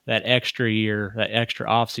extra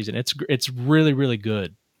offseason, it's really, really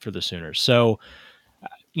good for the Sooners. So,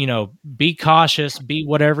 be cautious, be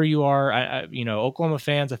whatever you are. Oklahoma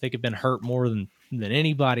fans, I think, have been hurt more than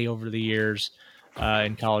anybody over the years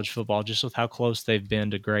in college football, just with how close they've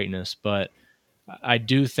been to greatness. But I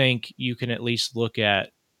do think you can at least look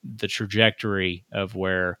at the trajectory of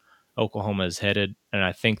where Oklahoma is headed. And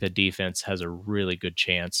I think the defense has a really good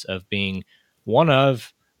chance of being one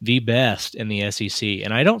of the best in the SEC.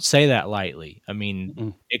 And I don't say that lightly. I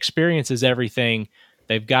mean, experience is everything.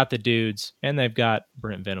 They've got the dudes, and they've got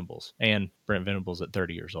Brent Venables, and Brent Venables at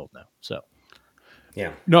 30 years old now. So,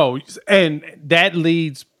 yeah. No, and that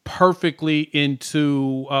leads perfectly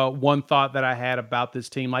into one thought that I had about this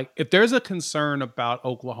team. Like, if there's a concern about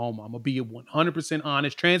Oklahoma, I'm going to be 100%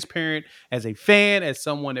 honest, transparent as a fan, as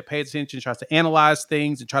someone that pays attention, tries to analyze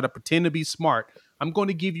things and try to pretend to be smart. I'm going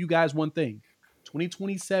to give you guys one thing.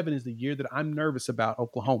 2027 is the year that I'm nervous about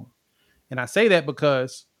Oklahoma. And I say that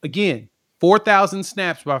because, again, 4,000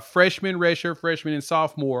 snaps by freshman, redshirt freshman, and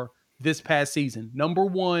sophomore this past season. Number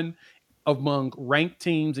 1 among ranked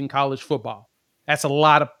teams in college football. That's a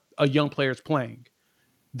lot of young players playing.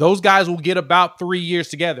 Those guys will get about 3 years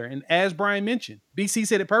together. And as Brian mentioned, BC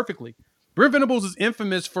said it perfectly. Brent Venables is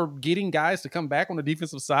infamous for getting guys to come back on the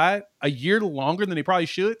defensive side a year longer than they probably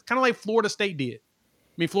should. Kind of like Florida State did.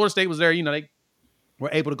 I mean, Florida State was there, they were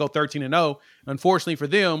able to go 13-0. Unfortunately for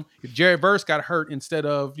them, if Jared Verse got hurt instead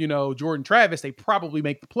of, Jordan Travis, they probably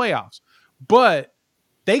make the playoffs. But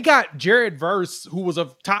they got Jared Verse, who was a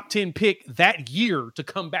top 10 pick that year, to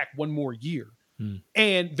come back one more year.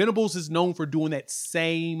 And Venables is known for doing that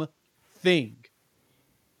same thing.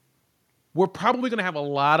 We're probably going to have a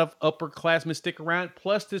lot of upperclassmen stick around,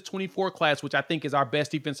 plus this 24 class, which I think is our best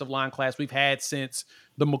defensive line class we've had since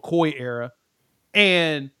the McCoy era.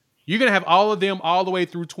 And you're going to have all of them all the way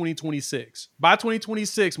through 2026. By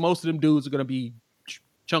 2026, most of them dudes are going to be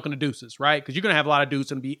chunking the deuces, right? Because you're going to have a lot of dudes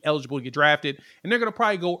going to be eligible to get drafted, and they're going to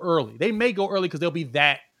probably go early. They may go early because they'll be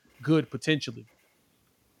that good potentially.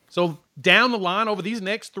 So down the line over these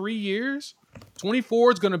next 3 years,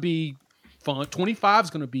 24 is going to be fun. 25 is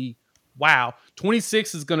going to be wow.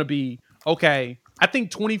 26 is going to be okay. I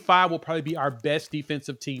think 25 will probably be our best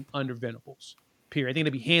defensive team under Venables. Period. I think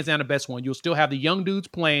it'll be hands down the best one. You'll still have the young dudes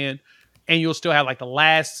playing, and you'll still have like the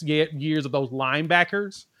last years of those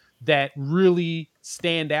linebackers that really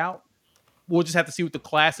stand out. We'll just have to see what the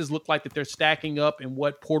classes look like that they're stacking up and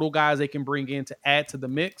what portal guys they can bring in to add to the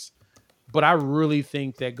mix. But I really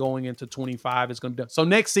think that going into 25 is going to be done. So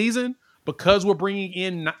next season, because we're bringing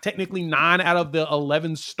in technically 9 out of the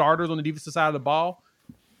 11 starters on the defensive side of the ball,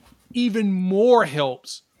 even more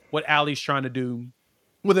helps what Allie's trying to do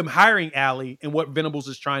with him hiring Allie and what Venables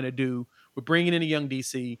is trying to do with bringing in a young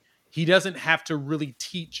DC. He doesn't have to really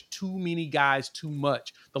teach too many guys too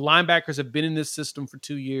much. The linebackers have been in this system for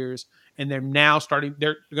 2 years, and they're now starting.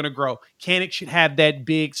 They're going to grow. Kanik should have that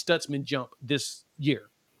big Stutzman jump this year.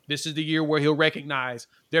 This is the year where he'll recognize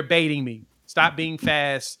they're baiting me. Stop being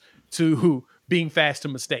fast to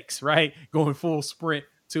mistakes, right? Going full sprint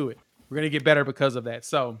to it. We're going to get better because of that.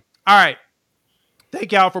 So, all right.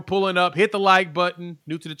 Thank y'all for pulling up. Hit the like button.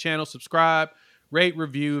 New to the channel, subscribe, rate,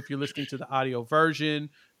 review if you're listening to the audio version.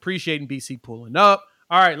 Appreciating BC pulling up.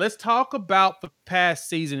 All right, let's talk about the past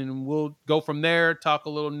season, and we'll go from there, talk a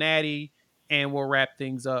little natty, and we'll wrap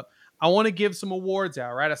things up. I want to give some awards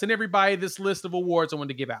out, right? I sent everybody this list of awards I want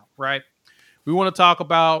to give out, right? We want to talk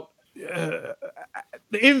about the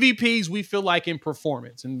MVPs we feel like in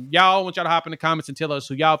performance. And y'all, I want y'all to hop in the comments and tell us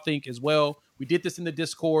who y'all think as well. We did this in the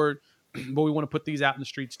Discord, but we want to put these out in the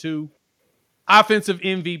streets too. Offensive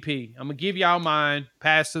MVP. I'm going to give y'all mine,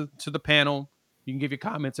 pass it to the panel. You can give your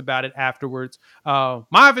comments about it afterwards. My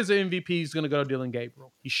offensive MVP is going to go to Dillon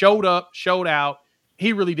Gabriel. He showed up, showed out.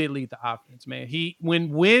 He really did lead the offense, man.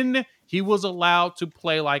 When he was allowed to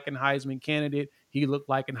play like a Heisman candidate, he looked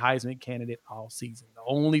like a Heisman candidate all season. The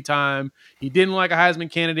only time he didn't like a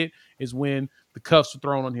Heisman candidate is when the cuffs were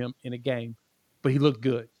thrown on him in a game. But he looked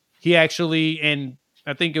good. He actually, and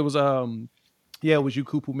I think it was it was you,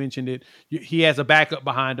 Coop, who mentioned it. He has a backup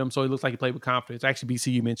behind him, so he looks like he played with confidence. Actually,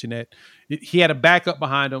 BC, you mentioned that. He had a backup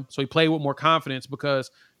behind him, so he played with more confidence because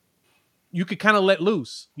you could kind of let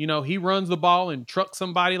loose. You know, he runs the ball and trucks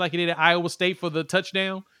somebody like he did at Iowa State for the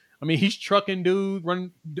touchdown. I mean, he's trucking dudes,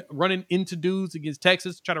 running into dudes against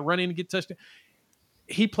Texas, try to run in and get touchdown.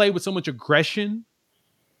 He played with so much aggression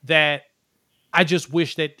that I just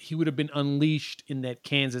wish that he would have been unleashed in that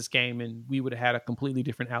Kansas game and we would have had a completely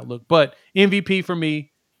different outlook. But MVP for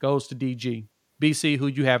me goes to DG. BC, who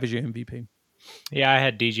you have as your MVP? Yeah, I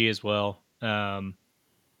had DG as well. I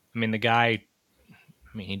mean, the guy,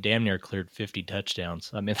 he damn near cleared 50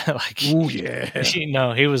 touchdowns. I mean, ooh, yeah.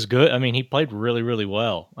 He was good. I mean, he played really, really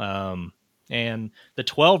well. And the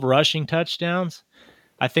 12 rushing touchdowns,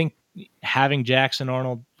 I think having Jackson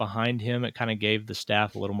Arnold behind him, it kind of gave the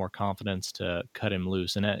staff a little more confidence to cut him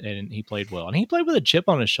loose, and he played well. And he played with a chip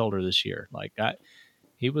on his shoulder this year.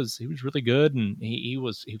 He was really good, and he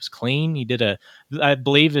was clean. He did I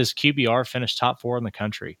believe his QBR finished top 4 in the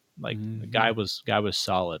country. The guy was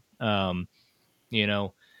solid.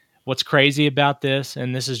 What's crazy about this,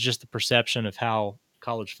 and this is just the perception of how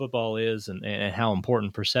college football is and how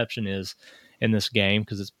important perception is in this game,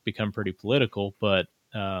 because it's become pretty political, but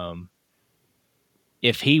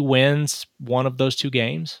if he wins one of those 2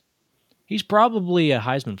 games, he's probably a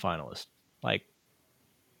Heisman finalist.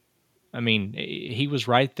 He was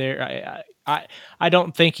right there. I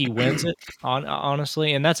don't think he wins it,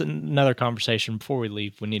 honestly, and that's another conversation. Before we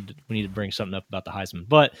leave, we need to bring something up about the Heisman.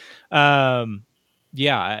 But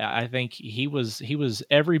I think he was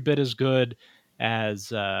every bit as good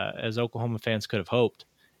as Oklahoma fans could have hoped.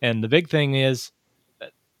 And the big thing is,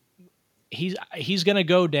 he's going to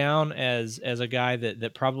go down as a guy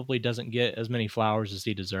that probably doesn't get as many flowers as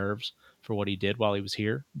he deserves for what he did while he was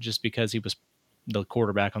here, just because he was the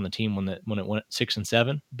quarterback on the team when it went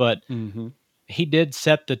 6-7. But he did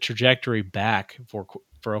set the trajectory back for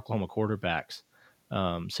Oklahoma quarterbacks,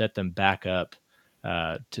 set them back up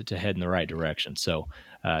to head in the right direction. So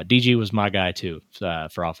DG was my guy too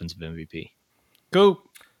for offensive MVP. Go.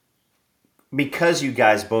 Because you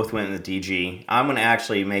guys both went in the DG, I'm going to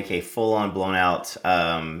actually make a full-on, blown-out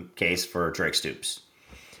case for Drake Stoops.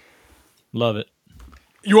 Love it.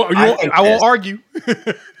 I won't argue.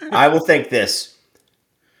 I will think this.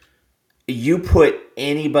 You put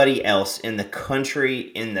anybody else in the country,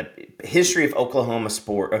 in the history of Oklahoma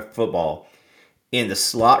football, in the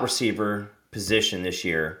slot receiver position this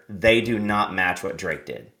year, they do not match what Drake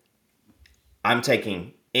did. I'm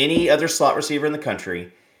taking any other slot receiver in the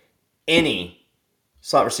country, any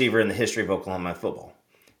slot receiver in the history of Oklahoma football.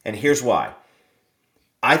 And here's why.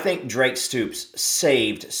 I think Drake Stoops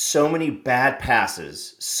saved so many bad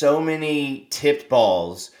passes, so many tipped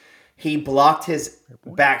balls. He blocked his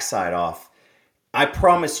backside off. I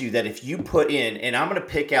promise you that if you put in, and I'm going to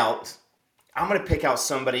pick out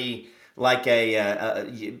somebody like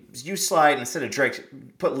you slide instead of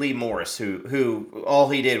Drake, put Lee Morris, who all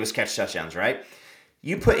he did was catch touchdowns, right?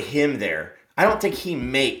 You put him there. I don't think he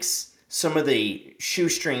makes some of the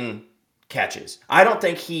shoestring catches. I don't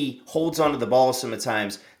think he holds onto the ball some of the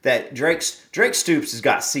times that Drake Stoops has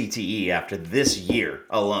got CTE after this year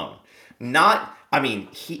alone.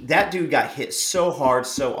 That dude got hit so hard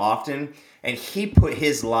so often, and he put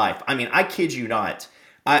his life. I kid you not.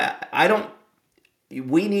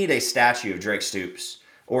 We need a statue of Drake Stoops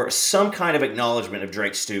or some kind of acknowledgement of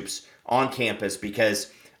Drake Stoops on campus,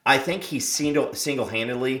 because I think he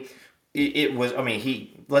single-handedly.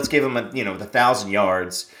 Let's give him the 1,000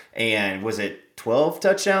 yards, and was it 12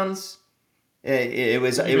 touchdowns? It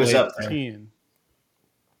was up there. 10.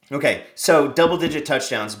 Okay, so double-digit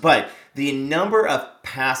touchdowns, but the number of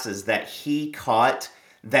passes that he caught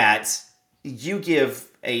that you give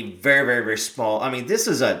a very, very, very small. I mean, this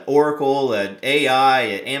is an Oracle, an AI,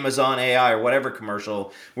 an Amazon AI, or whatever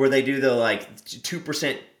commercial where they do the like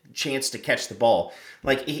 2% chance to catch the ball.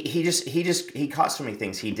 Like he caught so many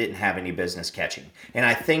things he didn't have any business catching, and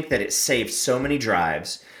I think that it saved so many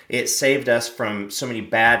drives. It saved us from so many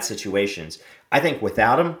bad situations. I think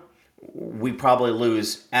without him, we probably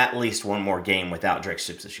lose at least one more game without Drake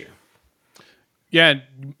Stoops this year. Yeah,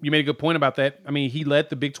 you made a good point about that. I mean, he led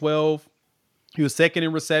the Big 12. He was second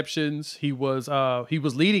in receptions. He was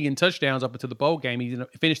leading in touchdowns up until the bowl game. He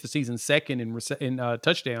finished the season second in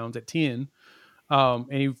touchdowns at 10,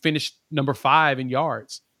 and he finished number 5 in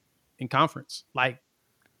yards in conference. Like,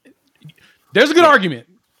 there's a good argument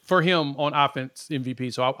for him on offense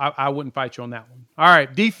MVP. So I wouldn't fight you on that one. All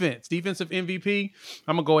right, defensive MVP.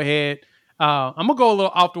 I'm gonna go ahead. I'm gonna go a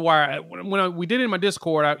little off the wire. When we did it in my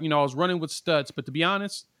Discord, I was running with Stutz, but to be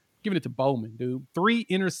honest, giving it to Bowman, dude. 3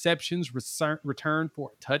 interceptions returned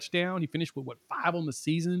for a touchdown. He finished with 5 on the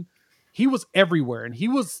season. He was everywhere, and he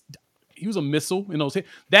was a missile in those hits.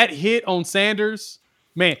 That hit on Sanders,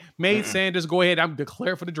 man, made Sanders go ahead. I'm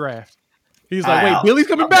declared for the draft. He's like, wait, Billy's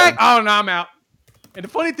coming back? Oh no, I'm out. And the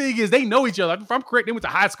funny thing is, they know each other. If I'm correct, they went to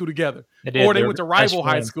high school together, or they went to rival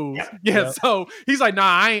high schools. Yeah. So he's like,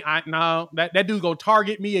 nah, that dude gonna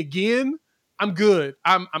target me again. I'm good.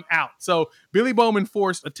 I'm out. So Billy Bowman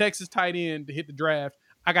forced a Texas tight end to hit the draft.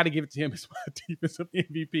 I got to give it to him as my defensive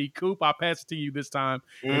MVP. Coop, I'll pass it to you this time,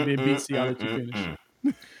 and then BC, I'll let you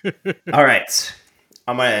finish. All right,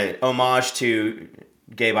 I'm gonna homage to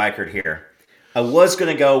Gabe Eichert here. I was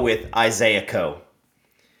gonna go with Isaiah Coe.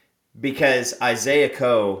 Because Isaiah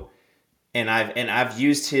Coe, and I've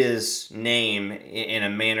used his name in a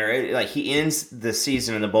manner like he ends the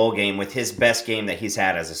season in the bowl game with his best game that he's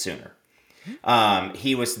had as a Sooner.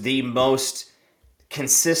 He was the most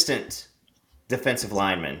consistent defensive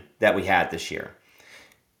lineman that we had this year.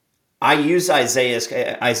 I use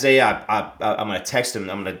Isaiah. I'm going to text him.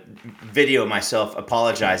 I'm going to video myself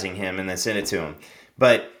apologizing him and then send it to him.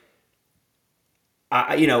 But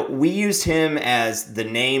we used him as the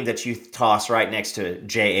name that you toss right next to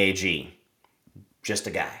JAG, just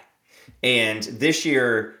a guy. And this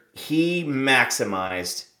year, he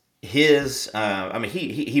maximized his.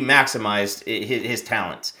 He maximized his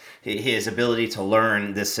talent, his ability to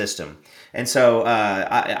learn this system. And so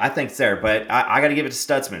I think it's there. But I got to give it to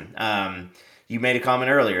Stutzman. You made a comment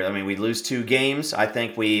earlier. I mean, we lose 2 games. I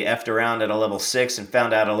think we effed around at a level 6 and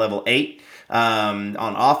found out a level 8. On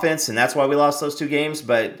offense, and that's why we lost those 2 games,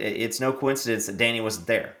 but it's no coincidence that Danny wasn't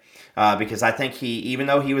there. Because I think even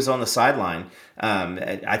though he was on the sideline,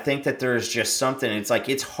 I think that there's just something, it's like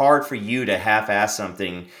it's hard for you to half-ass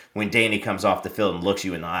something when Danny comes off the field and looks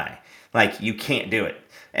you in the eye. Like, you can't do it.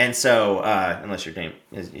 And so, unless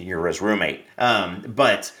you're his roommate.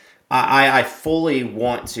 But I fully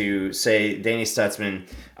want to say Danny Stutzman,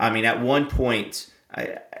 I mean, at one point,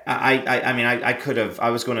 I could have, I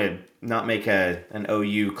was going to not make an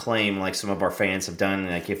OU claim like some of our fans have done,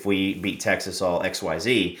 like if we beat Texas all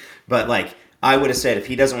XYZ, but like I would have said if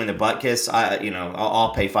he doesn't win the butt kiss,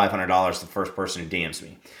 I'll pay $500 to the first person who DMs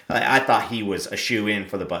me. I thought he was a shoe-in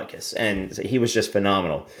for the butt kiss, and he was just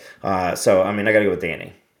phenomenal. So I mean, I got to go with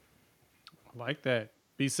Danny. I like that.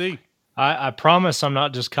 BC. I promise I'm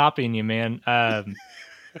not just copying you, man.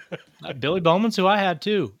 Billy Bowman's who I had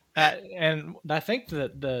too. And I think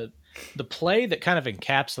that the play that kind of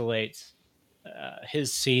encapsulates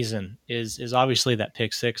his season is obviously that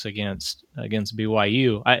pick 6 against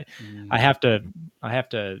BYU. I have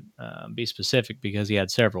to be specific because he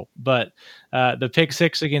had several, but the pick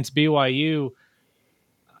 6 against BYU,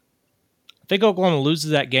 I think Oklahoma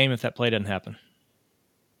loses that game if that play doesn't happen.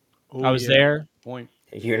 Ooh, I was there. Point.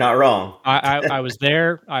 You're not wrong. I was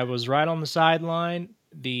there. I was right on the sideline.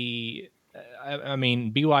 I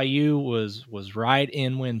mean, BYU was right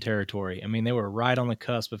in win territory. I mean, they were right on the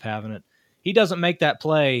cusp of having it. He doesn't make that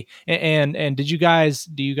play. And do you guys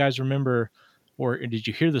remember, or did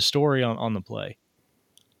you hear the story on the play,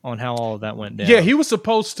 on how all of that went down? Yeah, he was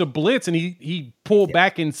supposed to blitz, and he pulled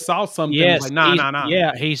back and saw something. Yes, like, nah.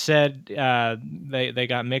 Yeah, he said they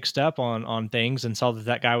got mixed up on things and saw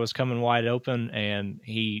that guy was coming wide open, and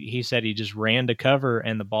he said he just ran to cover,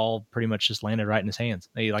 and the ball pretty much just landed right in his hands.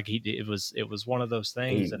 It was one of those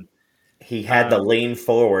things, and he had the lean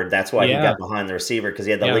forward. That's why he got behind the receiver, because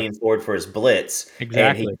he had the lean forward for his blitz.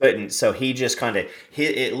 Exactly. And he couldn't. So he just kind of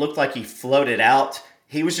it looked like he floated out.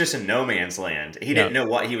 He was just in no man's land. He didn't know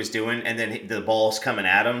what he was doing, and then the ball's coming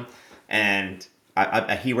at him, and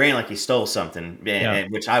he ran like he stole something,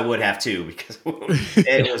 which I would have too, because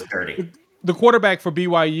it was dirty. the quarterback for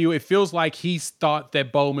BYU, it feels like he thought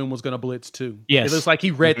that Bowman was going to blitz too. Yes. It looks like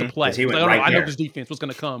he read the play. 'Cause he He's went like, right I know there. this defense was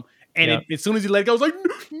going to come. And Yep. as soon as he let it go, I was like,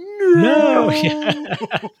 No.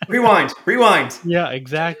 no. Rewind. Yeah,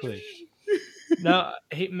 exactly. No,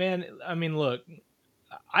 man, I mean, look,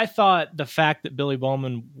 I thought the fact that Billy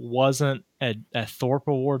Bowman wasn't a Thorpe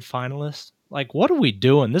Award finalist, like, what are we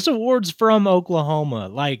doing? This award's from Oklahoma.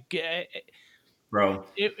 Like, Bro.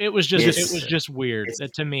 it was just weird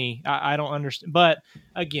to me. I don't understand. But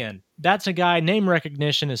again, that's a guy. Name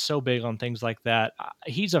recognition is so big on things like that.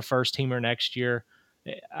 He's a first teamer next year.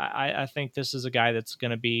 I think this is a guy that's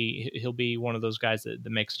going to be. He'll be one of those guys that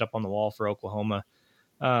makes it up on the wall for Oklahoma.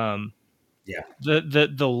 Yeah.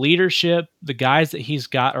 The leadership, the guys that he's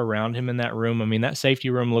got around him in that room. I mean, that safety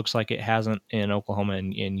room looks like it hasn't in Oklahoma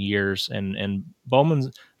in years. And Bowman's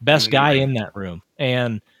best guy in that room.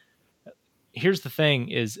 And here's the thing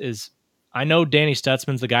is I know Danny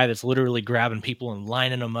Stutzman's the guy that's literally grabbing people and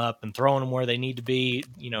lining them up and throwing them where they need to be,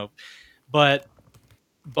 but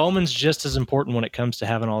Bowman's just as important when it comes to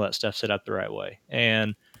having all that stuff set up the right way.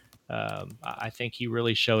 And I think he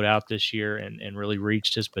really showed out this year and really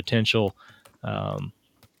reached his potential.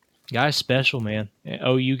 Guy's special, man.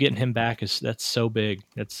 OU getting him back that's so big.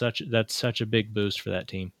 That's such a big boost for that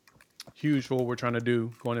team. Huge for what we're trying to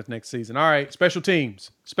do going into next season. All right, special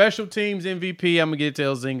teams MVP. I'm gonna get it to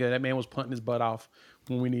Elzinga. That man was punting his butt off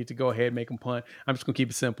when we need to go ahead and make him punt. I'm just gonna keep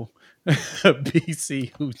it simple.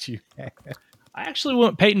 BC, who'd you have? I actually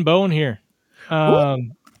went Peyton Bowen here. Yeah,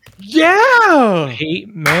 he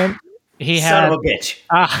had Son of a bitch.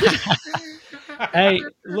 Hey,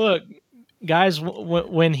 look, guys,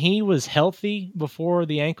 when he was healthy before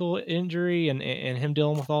the ankle injury and him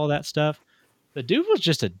dealing with all that stuff, the dude was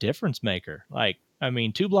just a difference maker. Like, I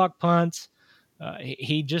mean, 2 block punts.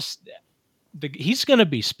 He's going to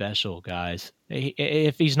be special, guys.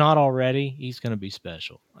 If he's not already, he's going to be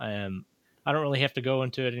special. I don't really have to go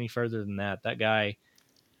into it any further than that. That guy,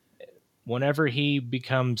 whenever he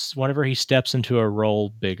steps into a role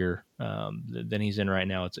bigger than he's in right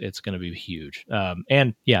now, it's going to be huge.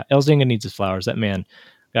 And yeah, Elzinga needs his flowers. That man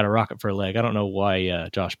got a rocket for a leg. I don't know why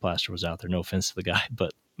Josh Plaster was out there. No offense to the guy,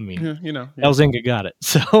 but I mean, Elzinga got it.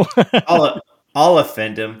 So I'll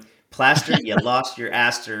offend him. Plaster, you lost your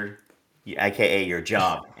Aster, aka your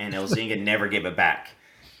job, and Elzinga never gave it back.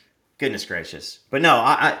 Goodness gracious! But no,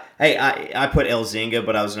 I put Elzinga,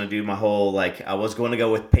 but I was going to do my whole I was going to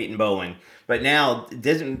go with Peyton Bowen, but now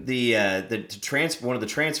didn't the transfer, one of the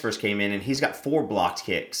transfers came in and he's got 4 blocked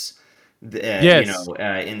kicks. In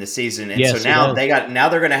the season, and so now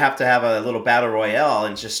they're going to have a little battle royale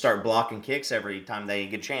and just start blocking kicks every time they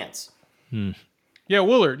get a chance. Yeah,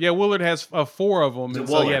 Willard has 4 of them, and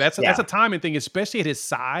so that's a timing thing, especially at his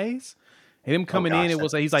size. And him coming in,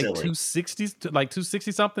 he's like 260, like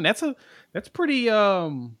 260 something. That's pretty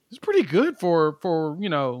it's pretty good for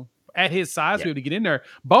at his size to be able to get in there.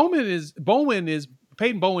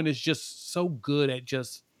 Peyton Bowen is just so good at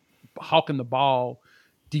just hawking the ball.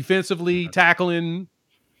 Defensively, tackling,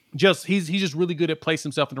 he's just really good at placing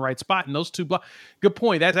himself in the right spot. And those 2 blocks, good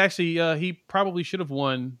point. That's actually he probably should have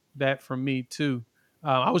won that from me too.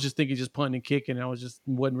 I was just thinking just punting and kicking, and I wasn't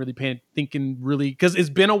really thinking because it's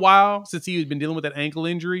been a while since he had been dealing with that ankle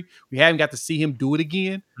injury. We haven't got to see him do it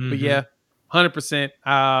again. Mm-hmm. But yeah, 100%.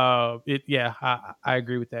 I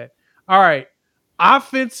agree with that. All right,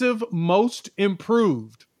 offensive most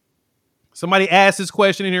improved. Somebody asked this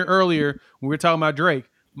question in here earlier when we were talking about Drake.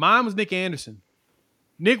 Mine was Nick Anderson.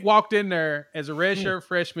 Nick walked in there as a redshirt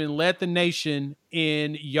freshman, led the nation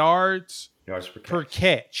in yards per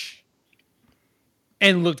catch,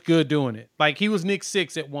 and looked good doing it. Like, he was Nick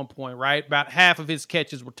 6 at one point, right? About half of his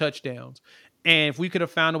catches were touchdowns. And if we could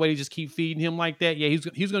have found a way to just keep feeding him like that, he's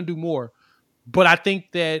going to do more. But I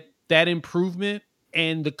think that improvement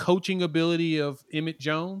and the coaching ability of Emmett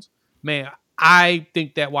Jones, man, I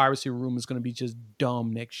think that wide receiver room is going to be just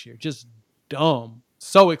dumb next year. Just dumb.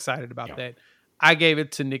 So excited about that. I gave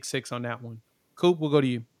it to Nick 6 on that one. Coop, we'll go to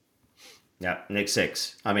you. Yeah, Nick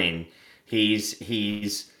 6. I mean, he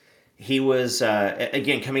was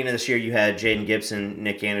again coming into this year. You had Jaden Gibson,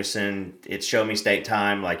 Nick Anderson. It's show me state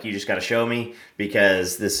time. Like, you just got to show me,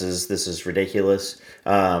 because this is ridiculous.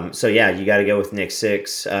 So yeah, you got to go with Nick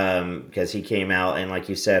 6 because he came out and, like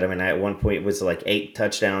you said, I mean, at one point it was like 8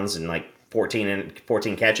 touchdowns and like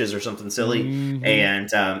 14 catches or something silly. Mm-hmm. And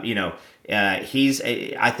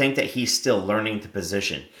I think that he's still learning the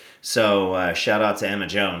position. So shout out to Emmett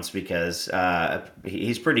Jones, because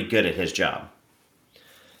he's pretty good at his job.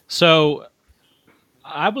 So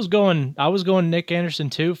I was going Nick Anderson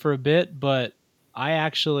too for a bit, but I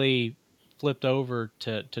actually flipped over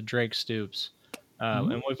to Drake Stoops.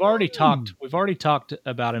 And we've already talked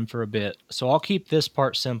about him for a bit, so I'll keep this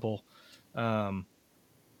part simple.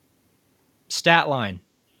 Stat line: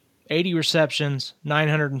 80 receptions,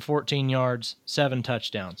 914 yards, 7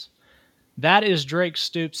 touchdowns. That is Drake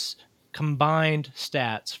Stoops' combined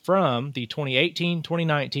stats from the 2018,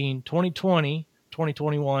 2019, 2020,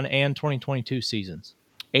 2021, and 2022 seasons.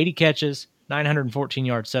 80 catches, 914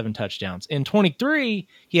 yards, 7 touchdowns. In 23,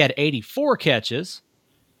 he had 84 catches,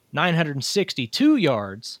 962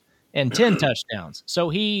 yards, and 10 touchdowns. So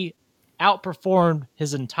he outperformed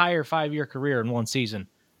his entire 5-year career in one season.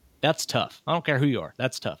 That's tough. I don't care who you are.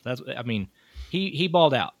 That's tough. He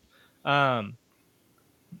balled out.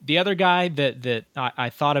 The other guy that I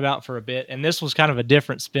thought about for a bit, and this was kind of a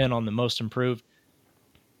different spin on the most improved,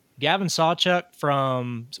 Gavin Sawchuk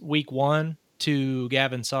from week 1 to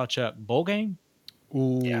Gavin Sawchuk bowl game.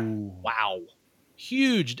 Ooh. Yeah. Wow.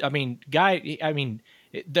 Huge. The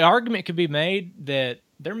argument could be made that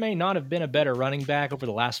there may not have been a better running back over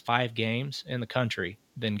the last 5 games in the country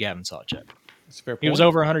than Gavin Sawchuk. That's a fair point. He was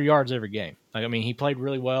over 100 yards every game. He played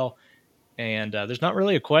really well, and there's not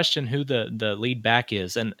really a question who the lead back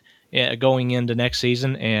is. And going into next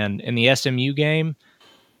season, and in the SMU game,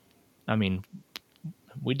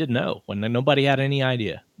 we didn't know when nobody had any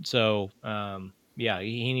idea. So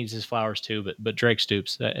he needs his flowers too. But Drake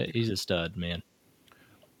Stoops, he's a stud, man.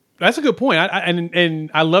 That's a good point.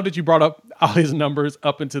 I love that you brought up all his numbers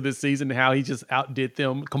up into this season, how he just outdid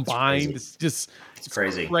them combined. It's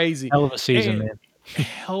crazy. Hell of a season, man.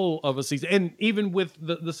 Hell of a season. And even with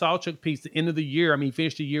the Sawchuk piece, the end of the year, he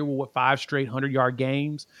finished the year with 5 straight 100-yard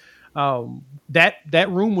games. That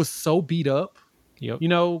room was so beat up. Yep.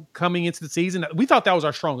 Coming into the season, we thought that was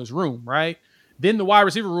our strongest room, right? Then the wide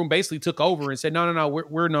receiver room basically took over and said, no,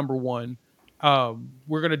 we're number one.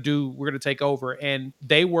 We're gonna take over, and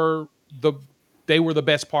they were the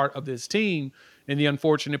best part of this team. And the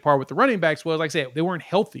unfortunate part with the running backs was, like I said, they weren't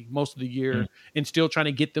healthy most of the year and still trying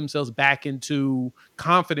to get themselves back into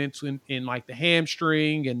confidence in like the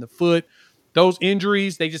hamstring and the foot. Those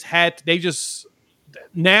injuries,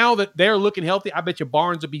 now that they're looking healthy, I bet you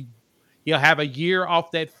Barnes will have a year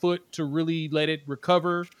off that foot to really let it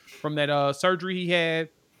recover from that surgery he had.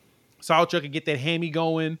 Sawchuk could get that hammy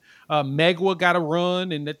going. Megwa got a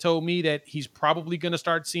run, and that told me that he's probably going to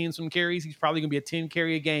start seeing some carries. He's probably going to be a 10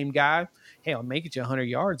 carry a game guy. Hell, make it you 100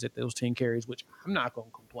 yards at those 10 carries, which I'm not going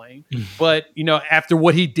to complain. But after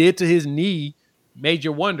what he did to his knee, made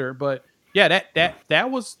you wonder. But yeah, that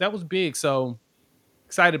was big. So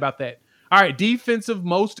excited about that. All right, defensive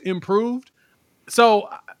most improved. So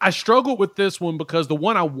I struggled with this one because the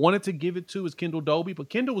one I wanted to give it to is Kendall Dobie, but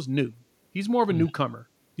Kendall was new. He's more of a newcomer.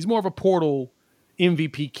 He's more of a portal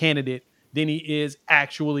MVP candidate than he is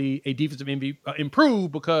actually a defensive MVP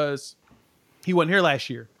improved because he wasn't here last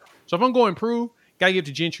year. So if I'm going to improve, got to give it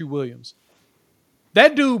to Gentry Williams.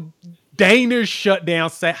 That dude, Dana shut down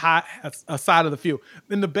a side of the field.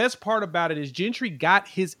 And the best part about it is Gentry got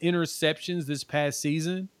his interceptions this past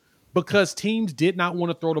season because teams did not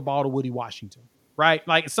want to throw the ball to Woody Washington, right?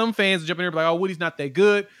 Like some fans jump in here and be like, oh, Woody's not that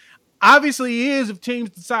good. Obviously he is if teams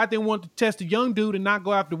decide they want to test a young dude and not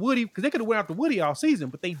go after Woody, because they could have went after Woody all season,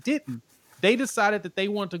 but they didn't. They decided that they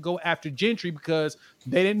wanted to go after Gentry because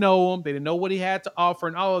they didn't know him. They didn't know what he had to offer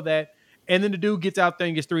and all of that. And then the dude gets out there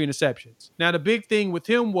and gets 3 interceptions. Now, the big thing with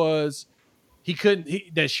him was he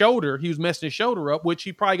was messing his shoulder up, which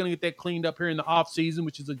he probably going to get that cleaned up here in the offseason,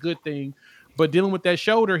 which is a good thing. But dealing with that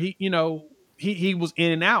shoulder, he was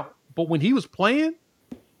in and out. But when he was playing,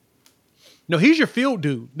 he's your field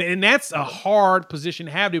dude. And that's a hard position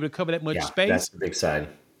to have to be able to cover that much space. That's the big side.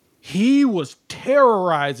 He was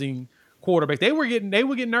terrorizing quarterbacks. They were getting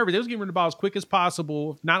nervous. They was getting rid of the ball as quick as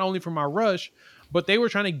possible, not only from our rush, but they were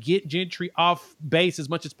trying to get Gentry off base as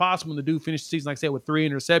much as possible. And the dude finished the season, like I said, with 3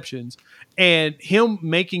 interceptions. And him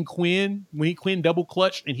making Quinn double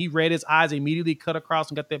clutched and he read his eyes, immediately cut across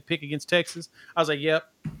and got that pick against Texas. I was like,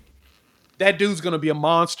 yep, that dude's going to be a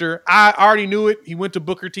monster. I already knew it. He went to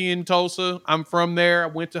Booker T in Tulsa. I'm from there. I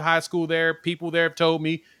went to high school there. People there have told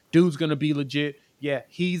me dude's going to be legit. Yeah,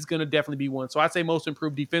 he's going to definitely be one. So I'd say most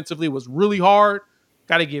improved defensively was really hard.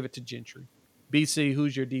 Got to give it to Gentry. BC,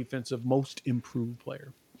 who's your defensive most improved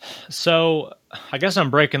player? So I guess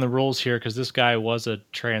I'm breaking the rules here because this guy was a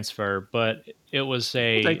transfer, but it was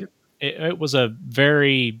it was a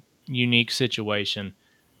very unique situation.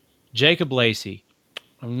 Jacob Lacey.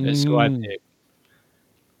 That's who I picked.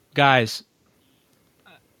 Guys,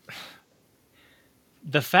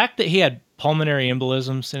 the fact that he had pulmonary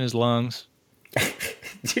embolisms in his lungs.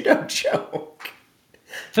 You don't joke.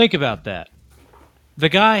 Think about that. The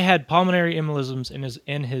guy had pulmonary embolisms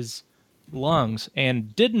in his lungs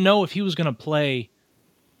and didn't know if he was going to play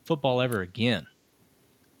football ever again.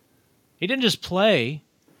 He didn't just play.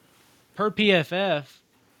 Per PFF,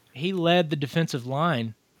 he led the defensive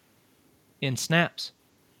line in snaps.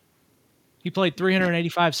 He played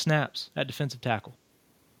 385 snaps at defensive tackle.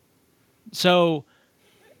 So,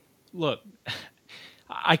 look,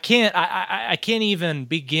 I can't even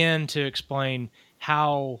begin to explain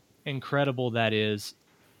how incredible that is.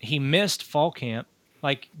 He missed fall camp.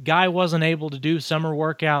 Like, guy wasn't able to do summer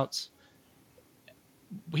workouts.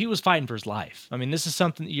 He was fighting for his life. I mean, this is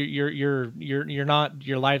something you're not,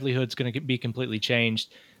 your livelihood's going to be completely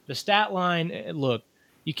changed. The stat line, look,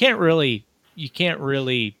 you can't really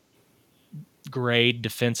grade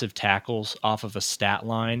defensive tackles off of a stat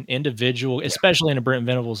line. Individual, especially in a Brent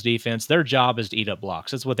Venables defense, their job is to eat up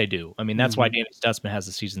blocks. That's what they do. I mean, that's why Danny Stutzman has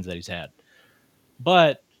the seasons that he's had.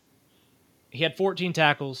 But he had 14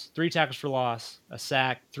 tackles, 3 tackles for loss, a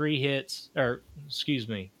sack, 3 hits,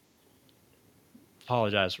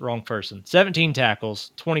 apologize, wrong person. 17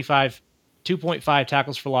 tackles, 2.5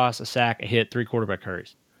 tackles for loss, a sack, a hit, 3 quarterback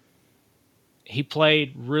hurries. He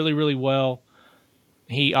played really, really well.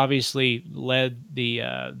 He obviously led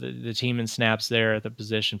the team in snaps there at the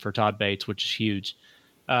position for Todd Bates, which is huge.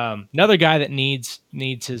 Another guy that needs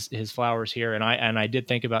his flowers here, and I did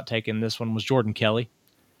think about taking this one, was Jordan Kelly.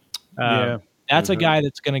 That's a guy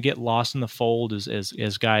that's going to get lost in the fold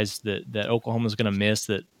as guys that Oklahoma's going to miss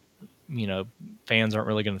that, fans aren't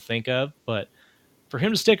really going to think of. But for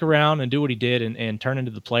him to stick around and do what he did and turn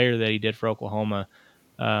into the player that he did for Oklahoma,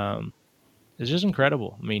 it's just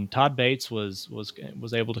incredible. I mean, Todd Bates was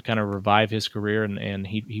able to kind of revive his career, and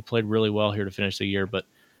he played really well here to finish the year. But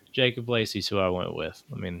Jacob Lacey's who I went with.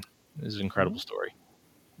 I mean, this is an incredible story.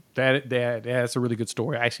 That's a really good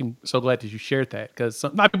story. I actually am so glad that you shared that, because a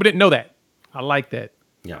lot of people didn't know that. I like that.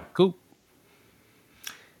 Yeah. Cool.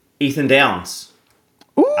 Ethan Downs.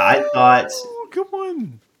 Ooh, I thought. Good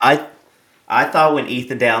one. I thought when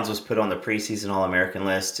Ethan Downs was put on the preseason All-American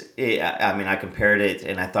list, I compared it,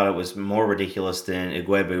 and I thought it was more ridiculous than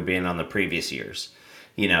Ugwebu being on the previous years.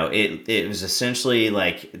 It was essentially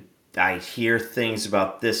like, I hear things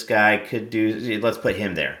about this guy could do, let's put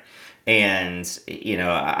him there. And,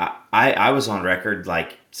 I was on record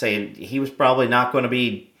like saying he was probably not going to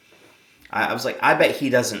be, I was like, I bet he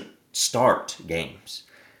doesn't start games.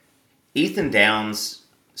 Ethan Downs,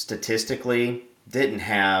 statistically, didn't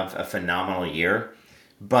have a phenomenal year,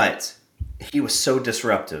 but he was so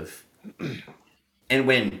disruptive. And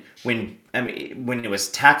when it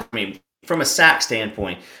was tackling, from a sack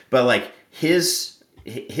standpoint, but like his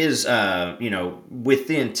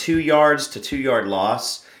within 2 yards to 2 yard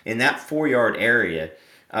loss in that 4 yard area,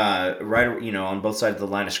 right, on both sides of the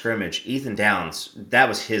line of scrimmage, Ethan Downs, that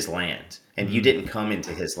was his land, and you didn't come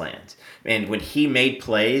into his land. And when he made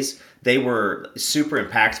plays, they were super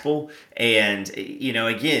impactful. And,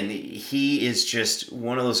 again, he is just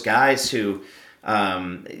one of those guys who,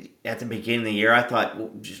 at the beginning of the year, I thought, well,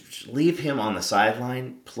 just leave him on the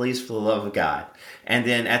sideline, please, for the love of God. And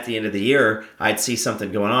then at the end of the year, I'd see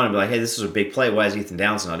something going on and be like, hey, this is a big play. Why is Ethan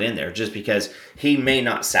Downs not in there? Just because he may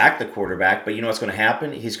not sack the quarterback, but you know what's going to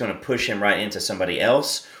happen? He's going to push him right into somebody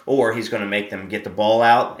else, or he's going to make them get the ball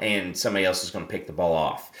out and somebody else is going to pick the ball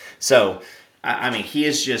off. So, he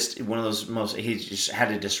is just one of those he's just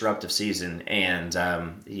had a disruptive season. And,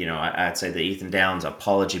 I'd say the Ethan Downs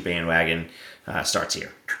apology bandwagon starts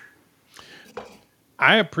here.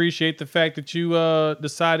 I appreciate the fact that you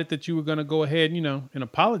decided that you were going to go ahead, and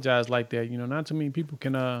apologize like that. Not too many people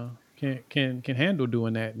can handle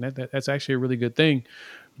doing that, and that's actually a really good thing,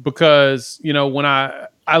 because when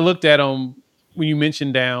I looked at him when you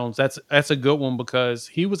mentioned Downs, that's a good one, because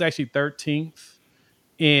he was actually 13th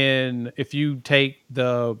in, if you take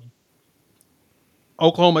the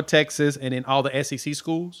Oklahoma, Texas, and then all the SEC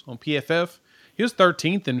schools on PFF, he was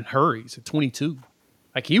 13th in hurries at 22.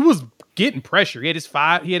 Like, he was getting pressure. He had his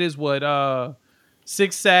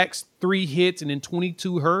 6 sacks, 3 hits, and then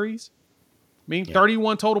 22 hurries.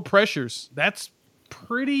 31 total pressures. That's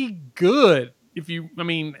pretty good. If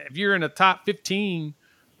you're in the top 15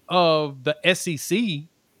 of the SEC,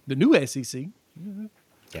 the new SEC.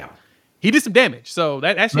 Yeah. He did some damage. So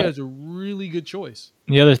that actually is a really good choice.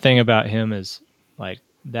 The other thing about him is, like,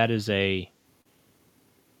 that's a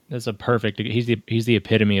perfect, he's the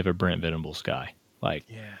epitome of a Brent Venables guy. Like,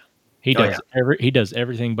 he does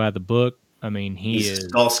everything by the book. He's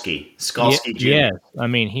Skalski Jr. Yes.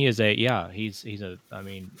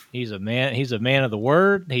 He's a man of the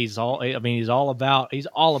word. He's all about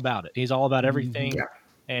it. He's all about everything. Yeah.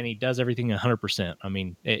 And he does everything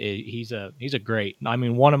 100%. He's a great.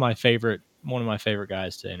 One of my favorite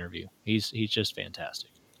guys to interview. He's just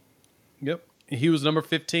fantastic. Yep. He was number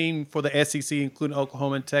 15 for the SEC, including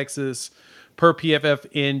Oklahoma and Texas, per PFF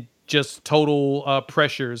in just total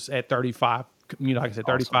pressures at 35. Like I said,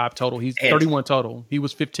 35 total. He's 31 total. He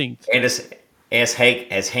was 15th. And as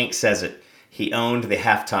Hank says it, he owned the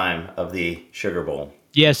halftime of the Sugar Bowl.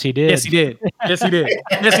 Yes, he did. Yes, he did. Yes, he did.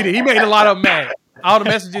 Yes, he did. He made a lot of them mad. All the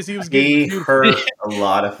messages he was getting. He hurt a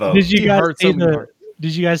lot of folks. Did you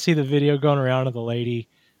guys see the video going around of the lady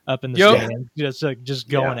up in the stand, just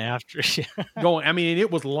going after you? I mean, it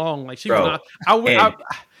was long. Like she was not.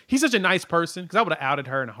 He's such a nice person because I would have outed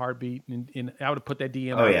her in a heartbeat, and I would have put that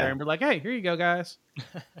DM out there and be like, "Hey, here you go, guys.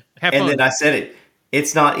 Have fun." And then I said it.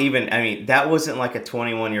 It's not even. I mean, that wasn't like a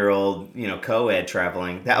 21-year-old, co-ed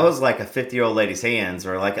traveling. That was like a 50-year-old lady's hands,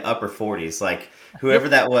 or like an upper 40s, like whoever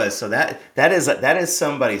that was. So that is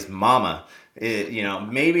somebody's mama,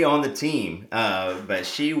 maybe on the team, but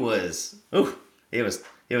she was. It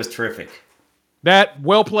was terrific. That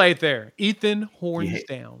well played there, Ethan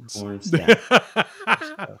Hornsdowns.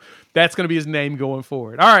 That's going to be his name going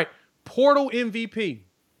forward. All right, portal MVP,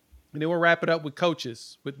 and then we'll wrap it up with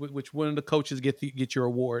coaches. Which one of the coaches get your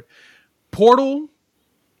award? Portal.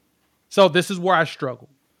 So this is where I struggled.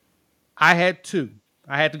 I had two.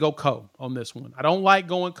 I had to go co on this one. I don't like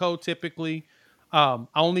going co typically. I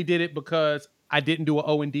only did it because I didn't do an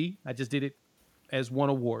O&D. I just did it as one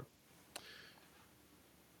award.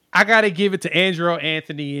 I got to give it to Andrew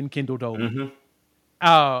Anthony and Kendall Dobie.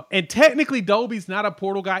 Mm-hmm. And technically, Dobie's not a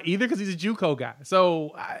portal guy either because he's a JUCO guy.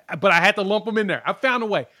 So, but I had to lump him in there. I found a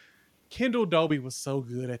way. Kendall Dobie was so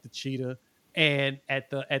good at the cheetah and at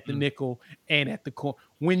the nickel and at the corner.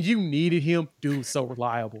 When you needed him, dude was so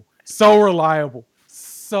reliable. So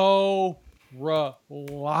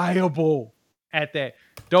reliable at that.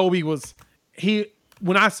 Dobie was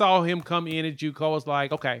when I saw him come in at JUCO, I was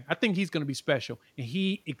like, okay, I think he's going to be special. And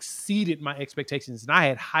he exceeded my expectations. And I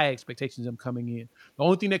had high expectations of him coming in. The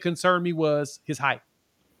only thing that concerned me was his height,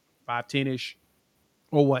 5'10"-ish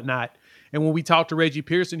or whatnot. And when we talked to Reggie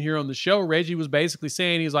Pearson here on the show, Reggie was basically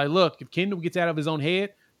saying, he's like, look, if Kendall gets out of his own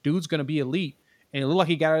head, dude's going to be elite. And it looked like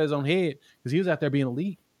he got out of his own head because he was out there being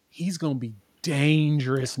elite. He's going to be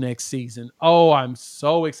dangerous next season. Oh, I'm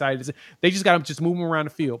so excited. They just got him just moving around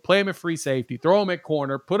the field, play him at free safety, throw him at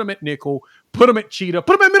corner, put him at nickel, put him at cheetah,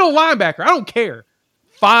 put him at middle linebacker. I don't care.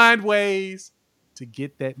 Find ways to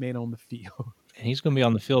get that man on the field. And he's going to be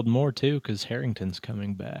on the field more too because Harrington's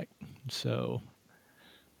coming back. So,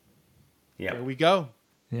 yeah, there we go.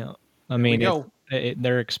 Yeah, I mean,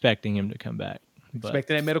 they're expecting him to come back.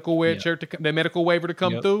 Expecting that medical waiver to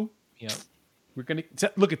come through. Yeah, we're gonna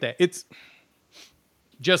look at that. It's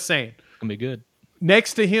just saying. It's gonna be good.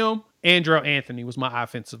 Next to him, Andrew Anthony was my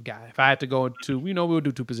offensive guy. If I had to go into, we'll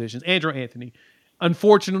do two positions. Andrew Anthony,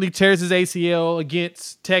 unfortunately, tears his ACL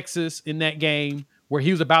against Texas in that game where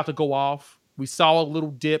he was about to go off. We saw a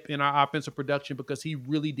little dip in our offensive production because he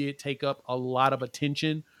really did take up a lot of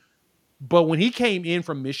attention. But when he came in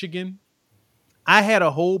from Michigan, I had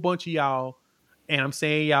a whole bunch of y'all, and I'm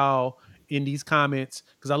saying y'all in these comments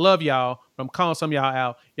because I love y'all, but I'm calling some of y'all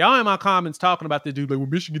out. Y'all in my comments talking about this dude like, well,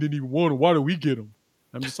 Michigan didn't even want him. Why do we get him?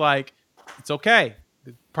 I'm just like, it's okay.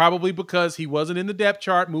 Probably because he wasn't in the depth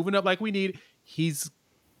chart, moving up like we need.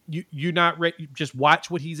 You're not ready. Just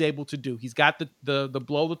watch what he's able to do. He's got the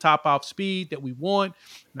blow the top off speed that we want,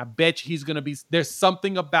 and I bet you he's going to be. There's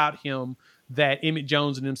something about him that Emmett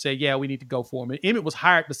Jones and them said, yeah, we need to go for him. And Emmett was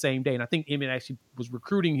hired the same day, and I think Emmett actually was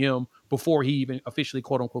recruiting him before he even officially,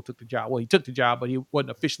 quote unquote, took the job. Well, he took the job, but he wasn't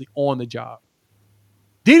officially on the job.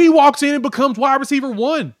 Then he walks in and becomes wide receiver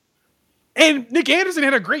 1. And Nick Anderson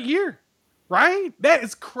had a great year, right? That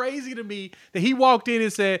is crazy to me that he walked in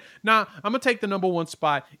and said, nah, I'm going to take the number 1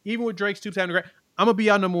 spot. Even with Drake's 2 times, I'm going to be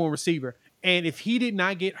our number 1 receiver. And if he did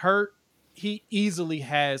not get hurt, he easily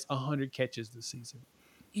has 100 catches this season.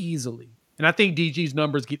 Easily. And I think DG's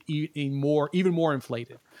numbers get even more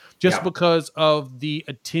inflated just because of the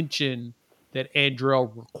attention that Andrew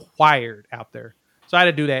required out there. So I had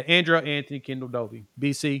to do that. Andrew Anthony, Kendall Dobie.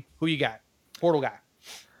 BC, who you got? Portal guy.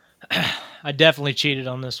 I definitely cheated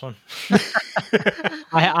on this one.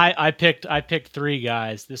 I picked 3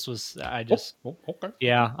 guys. This was okay.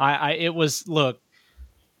 Yeah. It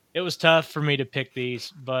was tough for me to pick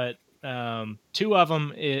these, but 2 of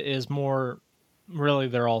them is more. Really,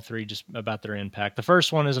 they're all 3 just about their impact. The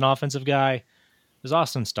first one is an offensive guy, is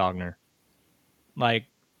Austin Stogner. Like,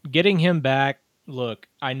 getting him back, look,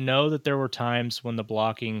 I know that there were times when the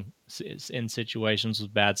blocking in situations was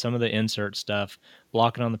bad. Some of the insert stuff,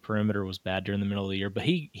 blocking on the perimeter was bad during the middle of the year, but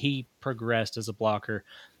he progressed as a blocker.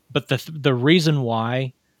 But the reason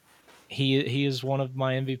why he is one of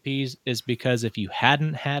my MVPs is because if you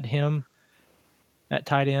hadn't had him at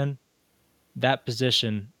tight end, that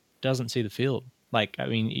position doesn't see the field. Like, I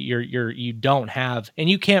mean, you don't have, and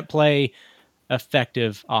you can't play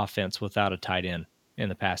effective offense without a tight end in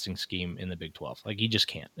the passing scheme in the Big 12. Like, you just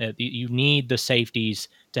can't. You need the safeties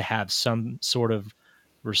to have some sort of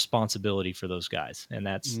responsibility for those guys. And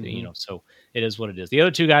that's, so it is what it is. The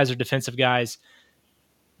other two guys are defensive guys.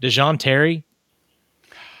 Dejon Terry.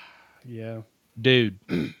 Yeah. Dude.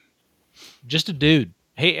 Just a dude.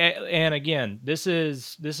 Hey, and again, this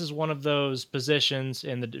is one of those positions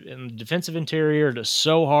in the defensive interior that's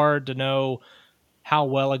so hard to know how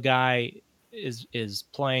well a guy is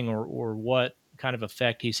playing or what kind of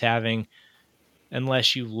effect he's having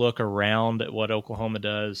unless you look around at what Oklahoma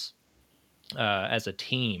does as a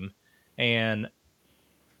team. And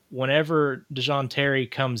whenever Dejon Terry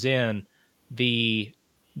comes in, the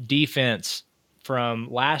defense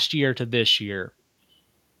from last year to this year.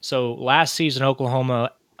 So last season,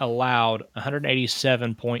 Oklahoma allowed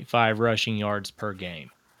 187.5 rushing yards per game.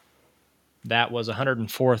 That was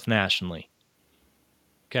 104th nationally.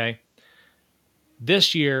 Okay.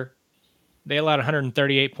 This year, they allowed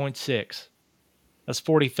 138.6. That's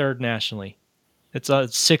 43rd nationally. It's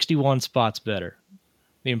 61 spots better.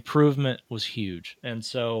 The improvement was huge. And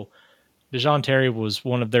so Dejon Terry was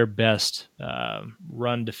one of their best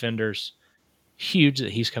run defenders. Huge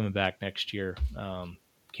that he's coming back next year.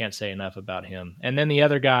 Can't say enough about him. And then the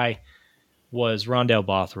other guy was Rondell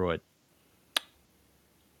Bothroyd.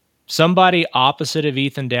 Somebody opposite of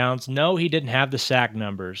Ethan Downs. No, he didn't have the sack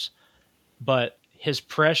numbers, but his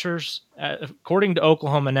pressures, according to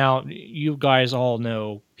Oklahoma now, you guys all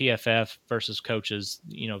know PFF versus coaches,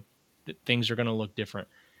 things are going to look different.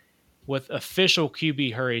 With official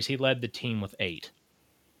QB hurries, he led the team with 8.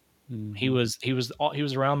 Mm-hmm. He was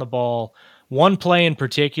around the ball. One play in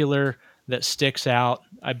particular that sticks out,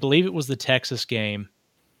 I believe it was the Texas game,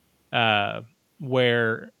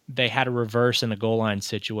 where they had a reverse in a goal line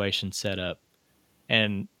situation set up,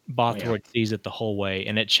 and Bothroyd sees it the whole way,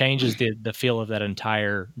 and it changes the feel of that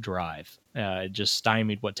entire drive. It just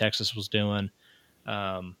stymied what Texas was doing.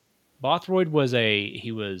 Bothroyd was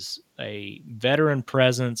a veteran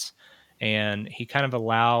presence, and he kind of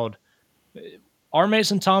allowed. Our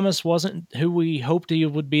Mason Thomas wasn't who we hoped he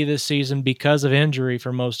would be this season because of injury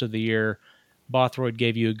for most of the year. Bothroyd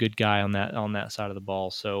gave you a good guy on that side of the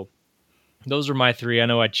ball. So those are my 3. I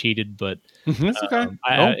know I cheated, but it's okay.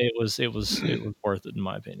 It was worth it in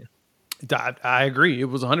my opinion. I agree. It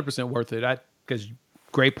was 100% worth it. Because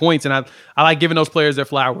great points, and I like giving those players their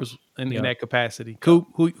flowers in that capacity. Coop,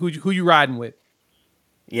 who you riding with?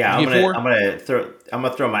 Yeah, I'm gonna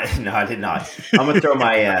throw my no, I did not. I'm gonna throw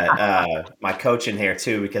my my coach in here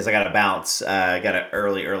too because I got to bounce. I got an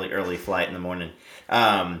early flight in the morning.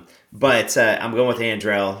 But I'm going with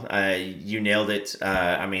Andrell. You nailed it.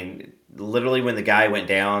 I mean, literally when the guy went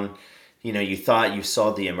down, you thought you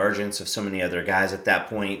saw the emergence of so many other guys at that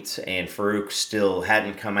point, and Farouk still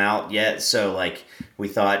hadn't come out yet. So we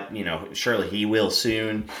thought, surely he will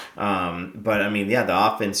soon. But I mean, the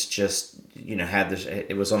offense just, had this.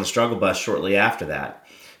 It was on the struggle bus shortly after that.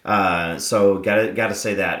 So gotta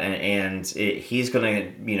say that, and he's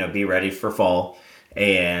gonna be ready for fall.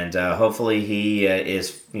 And hopefully he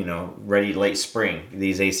is, ready late spring.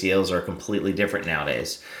 These ACLs are completely different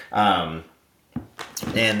nowadays. And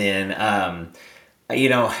then,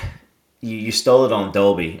 you stole it on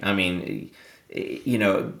Dolby. I mean,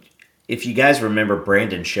 if you guys remember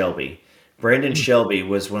Brandon Shelby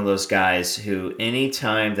was one of those guys who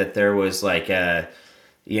anytime that there was we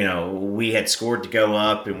had scored to go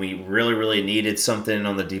up and we really, really needed something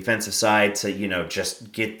on the defensive side to,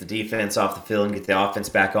 just get the defense off the field and get the offense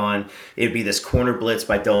back on. It'd be this corner blitz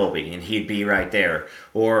by Dolby and he'd be right there.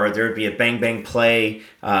 Or there'd be a bang play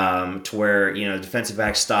to where, the defensive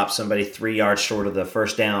back stopped somebody 3 yards short of the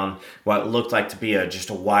first down, what looked like to be just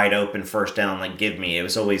a wide open first down, give me. It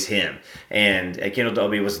was always him. And Kendall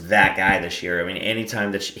Dolby was that guy this year. I mean,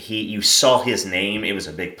 anytime that you saw his name, it was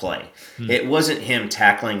a big play. It wasn't him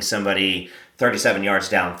tackling somebody 37 yards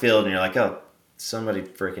downfield and you're like, oh, somebody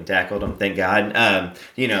freaking tackled him, thank God.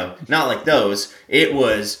 Not like those. It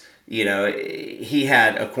was, he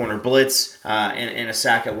had a corner blitz and a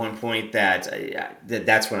sack at one point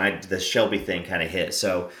that's when the Shelby thing kind of hit.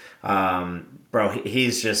 So, bro,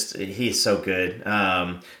 he's so good.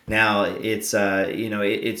 Now it's,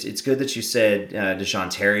 it's good that you said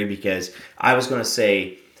Dejon Terry because I was going to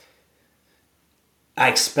say, I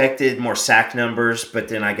expected more sack numbers, but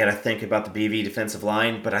then I got to think about the BV defensive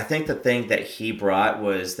line. But I think the thing that he brought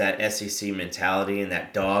was that SEC mentality and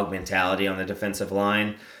that dog mentality on the defensive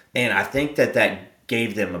line. And I think that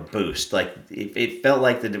gave them a boost. Like it felt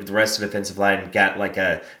like the rest of the defensive line got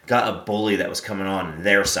a bully that was coming on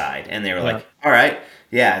their side, and they were like, all right,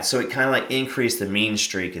 yeah. So it kind of like increased the mean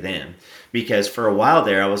streak of them, because for a while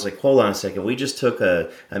there I was like, hold on a second, we just took a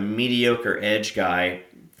mediocre edge guy,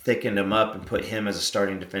 thickened him up, and put him as a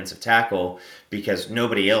starting defensive tackle because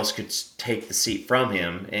nobody else could take the seat from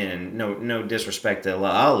him. And no disrespect to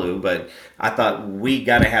La'alu, but I thought we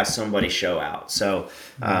got to have somebody show out. So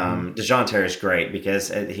Dejon Terry is great because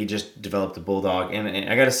he just developed a bulldog. And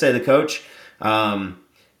I got to say, the coach,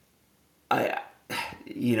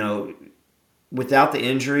 without the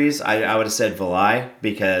injuries, I would have said Valai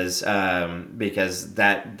because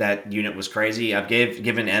that unit was crazy. I've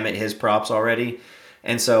given Emmett his props already.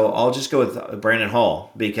 And so I'll just go with Brandon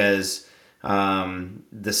Hall because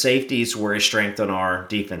the safeties were a strength on our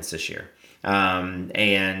defense this year,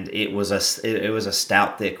 and it was a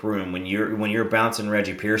stout, thick room. When you're bouncing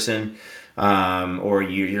Reggie Pearson, or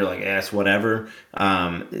you're like, it's whatever.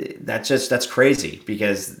 That's crazy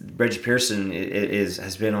because Reggie Pearson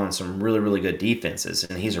has been on some really, really good defenses,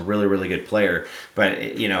 and he's a really, really good player.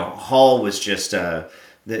 But Hall was just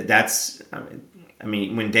that's. I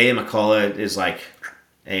mean, when Dave McCullough is like,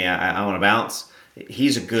 hey, I want to bounce,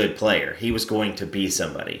 he's a good player. He was going to be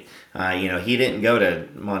somebody. He didn't go to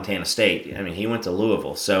Montana State. I mean, he went to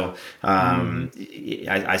Louisville. So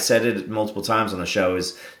I said it multiple times on the show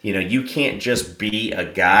is, you can't just be a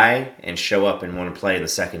guy and show up and want to play the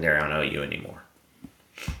secondary on OU anymore.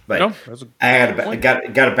 But no, I got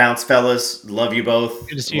to bounce, fellas. Love you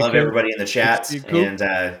both. Love everybody in the chat. And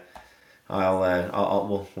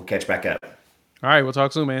we'll catch back up. All right, we'll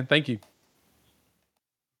talk soon, man. Thank you.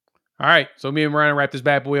 All right, so me and Ryan wrap this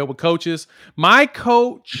bad boy up with coaches. My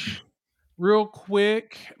coach, real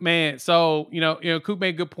quick, man. So Coop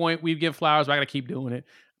made a good point. We give flowers, but I got to keep doing it.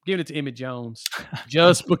 I'm giving it to Emmett Jones,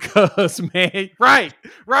 just because, man. Right.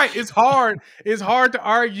 It's hard. It's hard to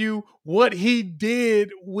argue what he did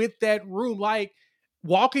with that room. Like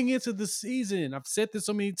walking into the season, I've said this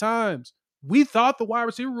so many times. We thought the wide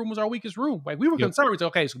receiver room was our weakest room. Like we were concerned. We said,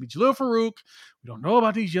 okay, it's gonna be Jalil Farouk. We don't know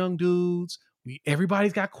about these young dudes.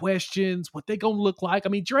 Everybody's got questions. What they gonna look like? I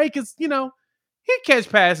mean, Drake is, he catch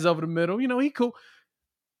passes over the middle. He cool.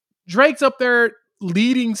 Drake's up there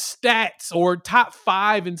leading stats or top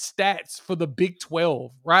 5 in stats for the Big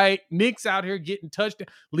 12, right? Nick's out here getting touched,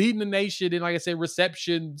 leading the nation in, like I said,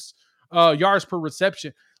 receptions, yards per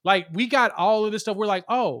reception. Like we got all of this stuff. We're like,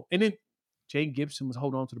 oh, and then Jaden Gibson was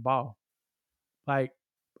holding on to the ball.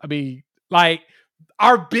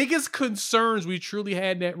 Our biggest concerns we truly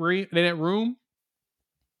had in that room,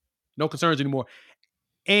 no concerns anymore.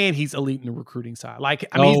 And he's elite in the recruiting side. He's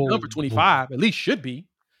number 25, at least should be,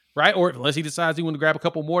 right? Or unless he decides he wants to grab a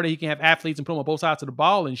couple more that he can have athletes and put them on both sides of the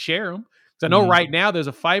ball and share them. Because I know right now there's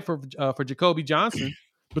a fight for Jacoby Johnson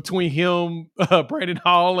between him, Brandon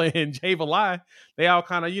Hall, and Jay Valai. They all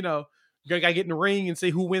kind of, got to get in the ring and see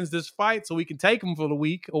who wins this fight so we can take them for the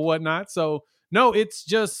week or whatnot. So, no, it's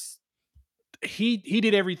just he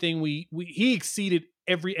did everything. He exceeded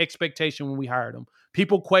every expectation when we hired him.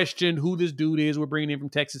 People questioned who this dude is. We're bringing him from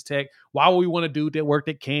Texas Tech. Why would we want a dude that worked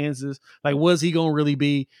at Kansas? Like, was he gonna really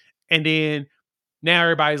be? And then now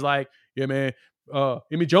everybody's like, yeah, man,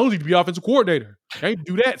 Emmett Jones need to be offensive coordinator. Can't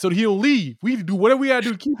do that so that he'll leave. We need to do whatever we gotta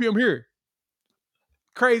do to keep him here.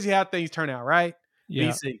 Crazy how things turn out, right?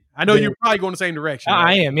 Yeah. BC. I know you're probably going the same direction.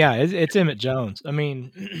 Right? I am, yeah. It's Emmett Jones. I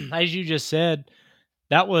mean, as you just said,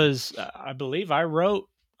 that was, I believe I wrote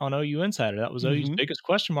on OU Insider, that was OU's biggest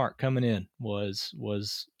question mark coming in was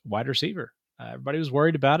wide receiver. Everybody was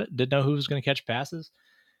worried about it, didn't know who was going to catch passes.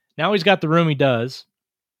 Now he's got the room he does.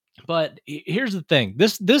 But here's the thing.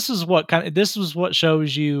 This is what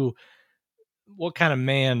shows you what kind of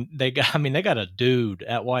man they got. I mean, they got a dude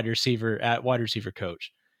at wide receiver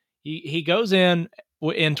coach. He goes in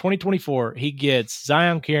 2024, he gets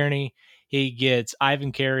Zion Kearney, he gets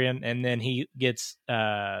Ivan Carrion, and then he gets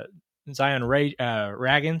Zion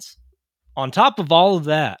Raggins. On top of all of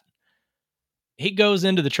that, he goes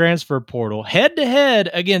into the transfer portal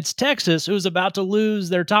head-to-head against Texas, who's about to lose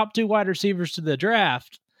their top 2 wide receivers to the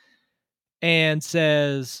draft, and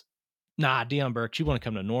says, nah, Deion Burks, you want to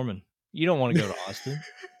come to Norman. You don't want to go to Austin.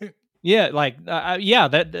 Yeah,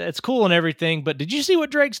 that's cool and everything, but did you see what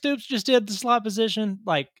Drake Stoops just did at the slot position?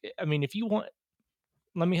 Like, I mean, if you want,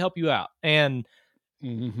 let me help you out. And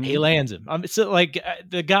he lands him.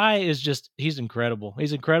 The guy is just, he's incredible.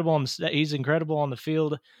 He's incredible on the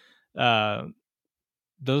field.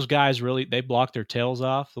 Those guys really, they block their tails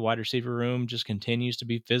off. The wide receiver room just continues to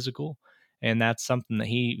be physical. And that's something that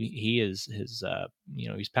he is his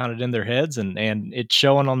he's pounded in their heads, and it's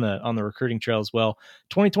showing on the recruiting trail as well.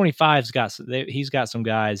 2025's he's got some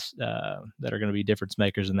guys that are going to be difference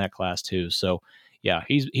makers in that class too. So yeah,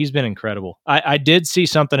 he's been incredible. I did see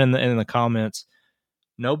something in the comments.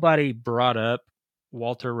 Nobody brought up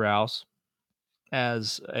Walter Rouse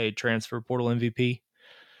as a transfer portal MVP.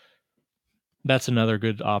 That's another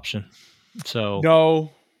good option. So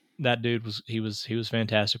No, that dude was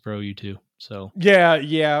fantastic for OU too. So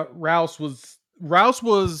yeah. Rouse was.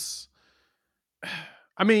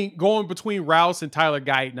 I mean, going between Rouse and Tyler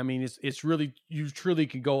Guyton, I mean, it's really, you truly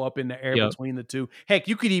can go up in the air Yep. between the two. Heck,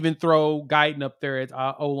 you could even throw Guyton up there at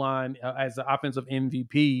O-line as the offensive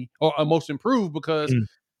MVP or most improved, because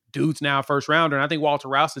dude's now a first rounder. And I think Walter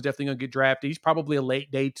Rouse is definitely going to get drafted. He's probably a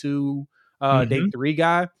late day 2, day 3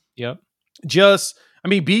 guy. Yep. I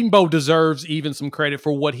mean, Beatonbow deserves even some credit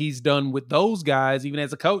for what he's done with those guys, even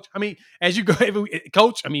as a coach. I mean, as you go,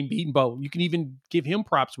 coach, I mean, Beatonbow, you can even give him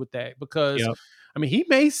props with that, because Yep. I mean, he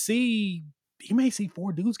may see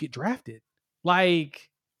 4 dudes get drafted. Like,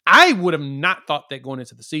 I would have not thought that going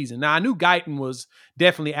into the season. Now, I knew Guyton was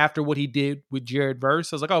definitely, after what he did with Jared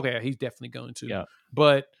Verse, I was like, okay, he's definitely going to. Yeah.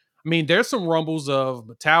 But I mean, there's some rumbles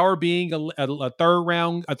of Tower being a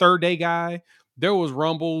third day guy. There was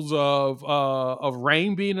rumbles of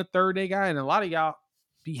Rain being a third day guy, and a lot of y'all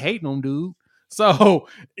be hating on dude. So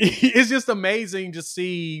it's just amazing to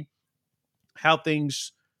see how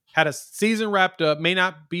things had a season wrapped up. May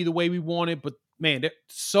not be the way we wanted, but man, there's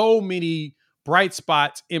so many bright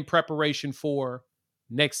spots in preparation for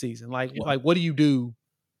next season. Like what do you do?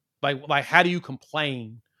 Like how do you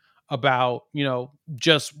complain about,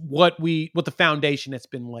 just what the foundation that's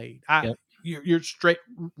been laid? You're straight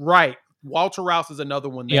right. Walter Rouse is another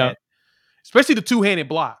one that, especially the two-handed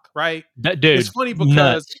block, right? That dude, it's funny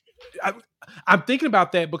because I'm thinking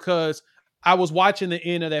about that because I was watching the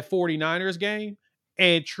end of that 49ers game,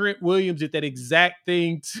 and Trent Williams did that exact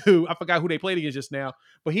thing too. I forgot who they played against just now,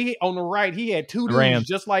 but he on the right, he had 2 dudes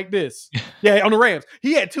just like this. Yeah, on the Rams,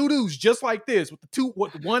 he had 2 dudes just like this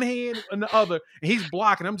with one hand and the other, and he's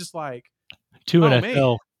blocking. I'm just like, 2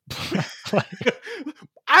 NFL.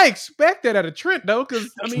 I expect that out of Trent though, because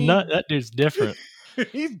I mean, that dude's different.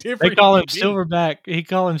 He's different. They call him Silverback. He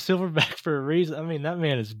call him Silverback for a reason. I mean, that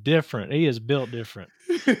man is different. He is built different.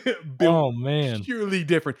 Oh man, purely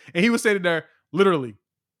different. And he was sitting there, literally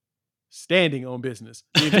standing on business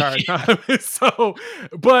the entire time. So,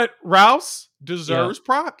 but Rouse deserves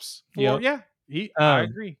props for I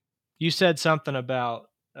agree. You said something about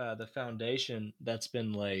the foundation that's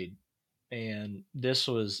been laid, and this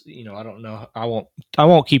was, I don't know. I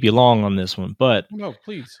won't keep you long on this one, but no,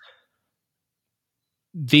 please.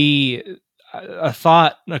 A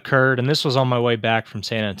thought occurred, and this was on my way back from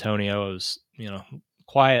San Antonio. I was,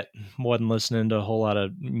 quiet, wasn't listening to a whole lot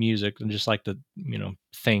of music, and just like to,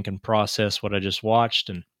 think and process what I just watched.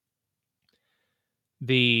 And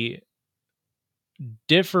the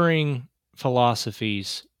differing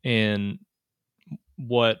philosophies in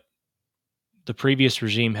what the previous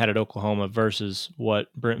regime had at Oklahoma versus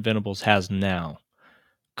what Brent Venables has now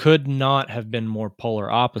could not have been more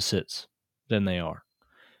polar opposites than they are.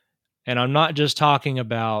 And I'm not just talking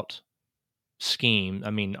about scheme. I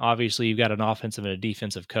mean, obviously, you've got an offensive and a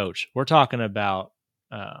defensive coach. We're talking about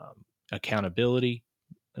accountability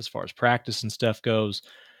as far as practice and stuff goes.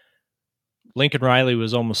 Lincoln Riley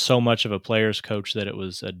was almost so much of a player's coach that it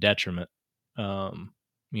was a detriment. That's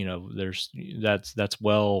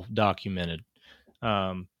well documented.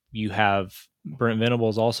 You have Brent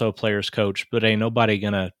Venables, also a player's coach, but ain't nobody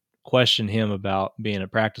gonna question him about being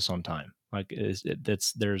at practice on time. Like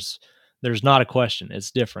there's not a question.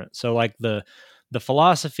 It's different. So like the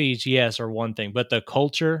philosophies, yes, are one thing, but the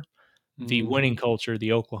culture, the winning culture,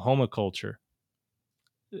 the Oklahoma culture,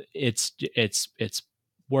 it's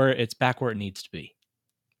back where it needs to be.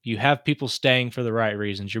 You have people staying for the right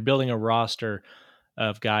reasons. You're building a roster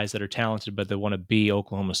of guys that are talented, but they want to be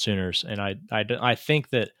Oklahoma Sooners. And I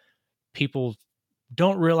think that people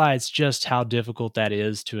don't realize just how difficult that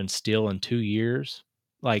is to instill in 2 years.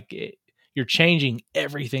 Like you're changing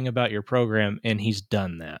everything about your program, and he's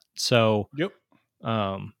done that. So,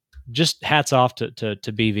 just hats off to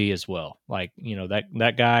BV as well. Like,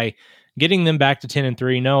 that guy getting them back to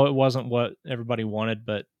 10-3. No, it wasn't what everybody wanted,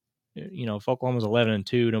 but if Oklahoma's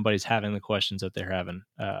 11-2, nobody's having the questions that they're having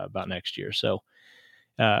about next year. So,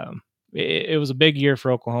 it was a big year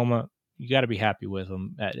for Oklahoma. You got to be happy with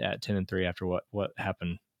them at 10-3 after what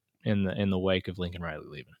happened in the wake of Lincoln Riley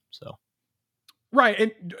leaving. So. Right.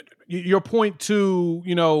 And your point to,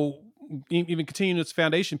 even continuing this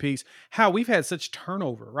foundation piece, how we've had such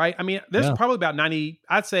turnover, right? I mean, there's Yeah. probably about 90.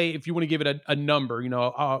 I'd say if you want to give it a number,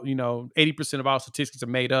 80% of all statistics are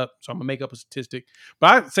made up. So I'm gonna make up a statistic, but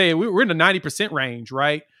I'd say we're in the 90% range,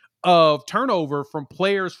 right, of turnover from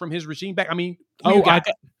players from his regime back. I mean,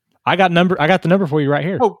 I got the number for you right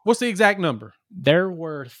here. Oh, what's the exact number? There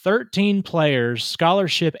were 13 players,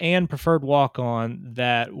 scholarship and preferred walk-on,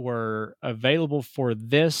 that were available for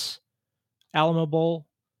this Alamo Bowl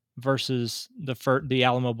versus the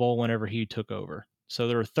Alamo Bowl whenever he took over. So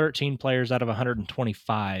there were 13 players out of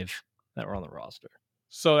 125 that were on the roster.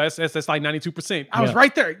 So that's like 92%. I was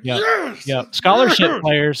right there. Yeah. Yes. Yeah. Scholarship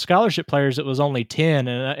players, it was only 10,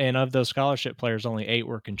 and of those scholarship players, only 8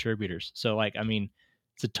 were contributors. So, like, I mean,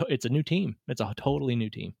 it's a new team. It's a totally new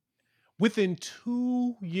team. Within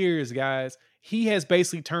 2 years, guys, he has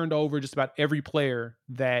basically turned over just about every player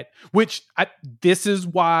this is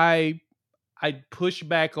why I push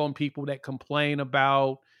back on people that complain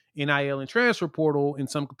about NIL and transfer portal in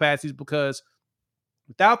some capacities, because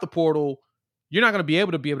without the portal, you're not going to be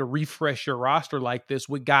able to refresh your roster like this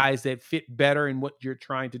with guys that fit better in what you're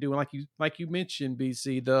trying to do. And like you mentioned,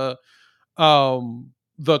 BC,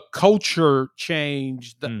 the culture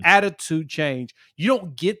change, the attitude change, you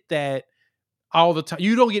don't get that all the time.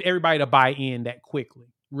 You don't get everybody to buy in that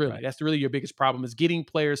quickly. Really, right. That's really your biggest problem, is getting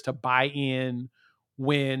players to buy in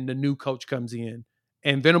when the new coach comes in.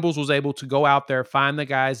 And Venables was able to go out there, find the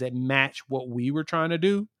guys that match what we were trying to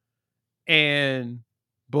do, and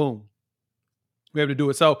boom, we have to do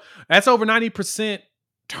it. So that's over 90%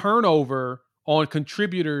 turnover on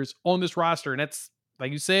contributors on this roster. And that's,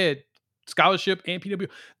 like you said, scholarship and PW.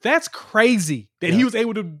 That's crazy that he was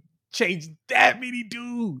able to change that many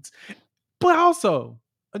dudes. But also,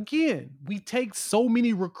 again, we take so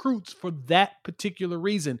many recruits for that particular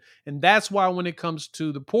reason. And that's why when it comes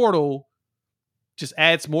to the portal, just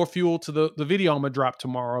adds more fuel to the video I'm going to drop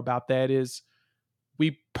tomorrow about that, is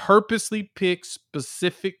we purposely pick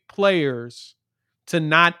specific players to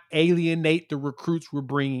not alienate the recruits we're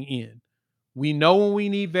bringing in. We know when we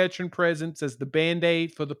need veteran presence as the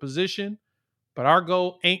Band-Aid for the position, but our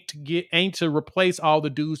goal ain't to replace all the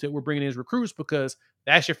dudes that we're bringing in as recruits, because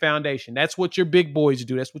that's your foundation. That's what your big boys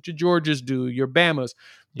do. That's what your Georgias do, your Bamas.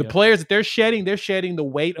 The players that they're shedding the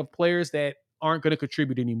weight of players that aren't going to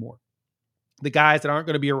contribute anymore. The guys that aren't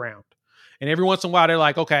going to be around. And every once in a while, they're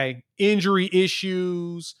like, okay, injury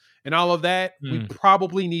issues and all of that. We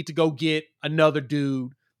probably need to go get another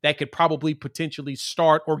dude that could probably potentially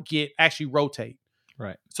start or actually rotate.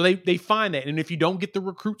 Right. So they find that. And if you don't get the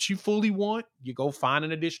recruits you fully want, you go find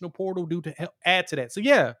an additional portal dude to help add to that. So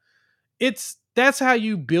yeah, that's how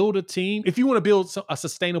you build a team. If you want to build a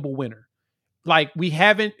sustainable winner, like it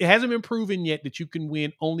hasn't been proven yet that you can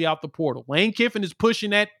win only out the portal. Lane Kiffin is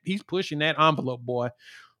pushing that. He's pushing that envelope, boy.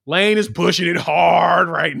 Lane is pushing it hard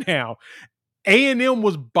right now. A&M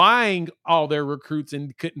was buying all their recruits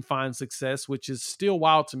and couldn't find success, which is still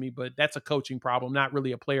wild to me, but that's a coaching problem, not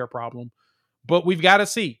really a player problem. But we've got to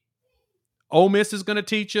see. Ole Miss is going to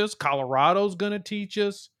teach us. Colorado's going to teach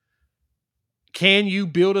us. Can you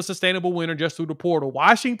build a sustainable winner just through the portal?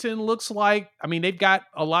 Washington looks like, I mean, they've got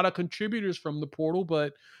a lot of contributors from the portal,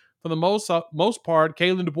 but for the most part,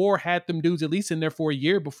 Kalen DeBoer had them dudes at least in there for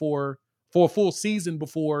a full season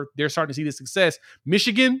before they're starting to see the success.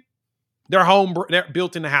 Michigan, they're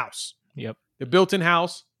built in the house. Yep. They're built in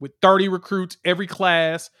house with 30 recruits every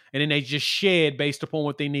class, and then they just shed based upon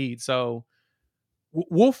what they need. So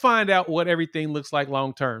we'll find out what everything looks like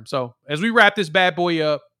long term. So as we wrap this bad boy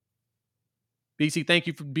up, BC, thank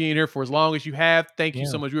you for being here for as long as you have. Thank you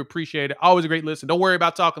so much. We appreciate it. Always a great listen. Don't worry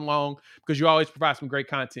about talking long, because you always provide some great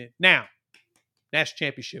content. Now, National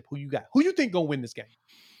Championship. Who you got? Who you think gonna win this game?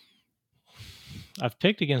 I've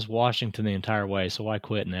picked against Washington the entire way, so why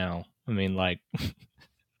quit now? I mean, like,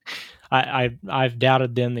 I've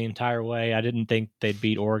doubted them the entire way. I didn't think they'd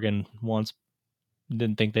beat Oregon once.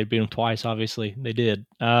 Didn't think they'd beat them twice. Obviously, they did.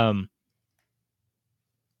 I'm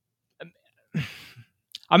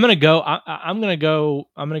gonna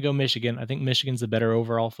go Michigan. I think Michigan's the better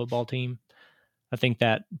overall football team. I think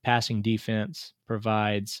that passing defense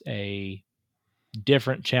provides a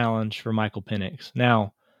different challenge for Michael Penix.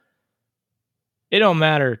 Now, it don't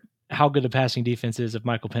matter how good the passing defense is if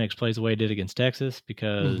Michael Penix plays the way he did against Texas,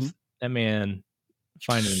 because that man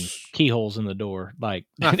finding keyholes in the door, like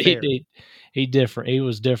he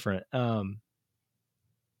was different.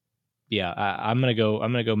 Yeah, I'm gonna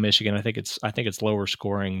go Michigan. I think it's lower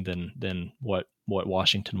scoring than what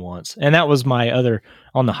Washington wants. And that was my other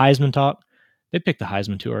on the Heisman talk. They picked the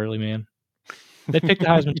Heisman too early, man. They picked the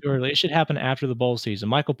Heisman too early. It should happen after the bowl season.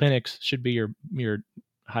 Michael Penix should be your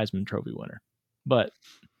Heisman Trophy winner. But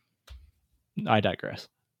I digress.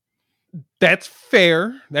 That's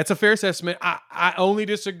fair. That's a fair assessment. I only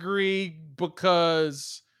disagree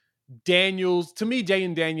because Daniels, to me,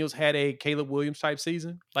 Jaden Daniels had a Caleb Williams type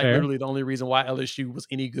season. Like Fair. literally the only reason why LSU was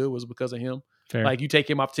any good was because of him. Fair. Like you take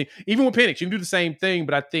him off the team. Even with Penix, you can do the same thing,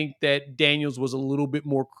 but I think that Daniels was a little bit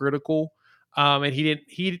more critical. And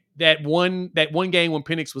that one game when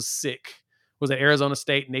Penix was sick was at Arizona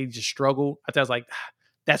State and they just struggled. I was like,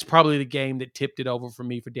 that's probably the game that tipped it over for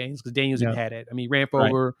me for Daniels because Daniels didn't had it. I mean, he ran for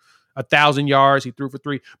over 1,000 yards. He threw for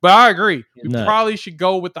 3. But I agree. We probably should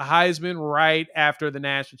go with the Heisman right after the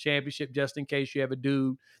national championship, just in case you have a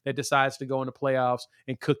dude that decides to go in the playoffs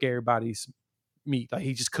and cook everybody's meat. Like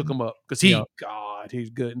he just cook them up because he's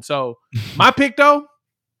good. And so my pick though,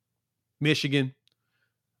 Michigan.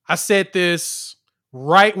 I said this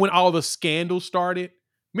right when all the scandals started.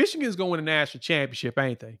 Michigan's going to win a national championship,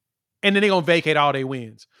 ain't they? And then they're going to vacate all their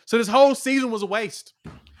wins. So this whole season was a waste.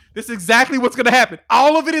 This is exactly what's going to happen.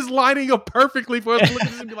 All of it is lining up perfectly for us to look at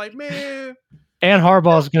this and be like, man. And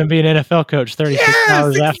Harbaugh is going to be an NFL coach 36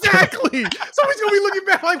 hours after. Exactly. So he's going to be looking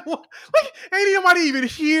back like, what? Like, ain't anybody even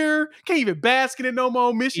here? Can't even bask in it no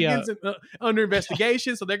more. Michigan's under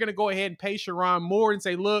investigation. So they're going to go ahead and pay Sherrone Moore and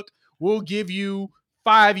say, look, we'll give you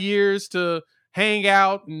 5 years to hang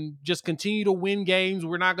out and just continue to win games.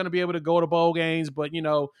 We're not going to be able to go to bowl games, but,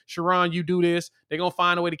 Sherrone, you do this. They're going to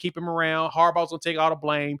find a way to keep him around. Harbaugh's going to take all the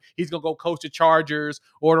blame. He's going to go coach the Chargers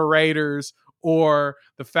or the Raiders or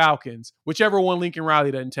the Falcons, whichever one Lincoln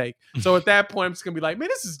Riley doesn't take. So at that point, I'm just going to be like, man,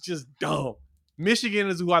 this is just dumb. Michigan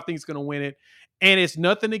is who I think is going to win it. And it's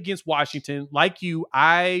nothing against Washington. Like you,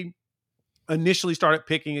 I initially started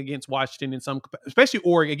picking against Washington in some, especially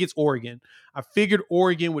against Oregon. I figured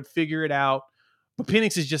Oregon would figure it out. But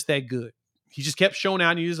Penix is just that good. He just kept showing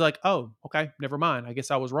out, and he was like, oh, okay, never mind. I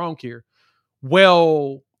guess I was wrong here.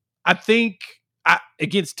 Well, I think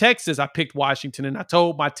against Texas, I picked Washington, and I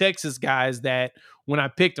told my Texas guys that when I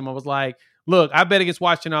picked them, I was like, look, I bet against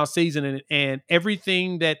Washington all season, and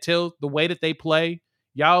everything that tells the way that they play,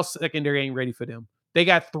 y'all secondary ain't ready for them. They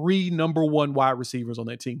got 3 number 1 wide receivers on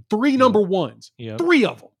that team. 3 number 1s. Yep. 3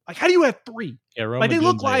 of them. Like, how do you have 3? Yeah, like, they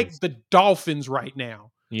look like the Dolphins right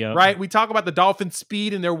now. Yeah. Right. We talk about the Dolphins'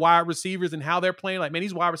 speed and their wide receivers and how they're playing. Like, man,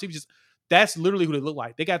 these wide receivers, that's literally who they look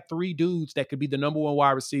like. They got 3 dudes that could be the number 1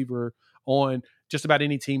 wide receiver on just about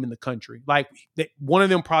any team in the country. Like, one of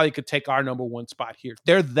them probably could take our number 1 spot here.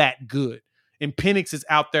 They're that good. And Penix is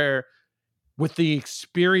out there with the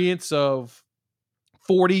experience of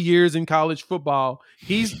 40 years in college football.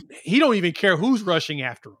 He don't even care who's rushing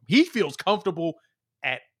after him. He feels comfortable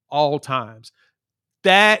at all times.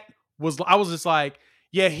 I was just like,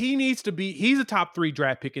 yeah, he's a top 3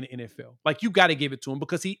 draft pick in the NFL. Like, you got to give it to him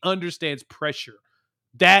because he understands pressure.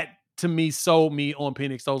 That, to me, sold me on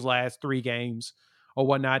Penix those last 3 games or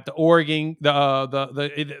whatnot. The Oregon,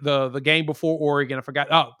 the game before Oregon, I forgot.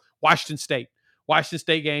 Oh, Washington State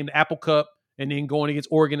game, the Apple Cup, and then going against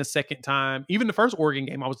Oregon a second time. Even the first Oregon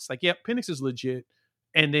game, I was just like, yeah, Penix is legit.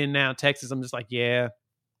 And then now Texas, I'm just like, yeah,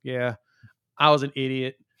 I was an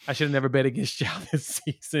idiot. I should have never bet against y'all this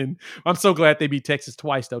season. I'm so glad they beat Texas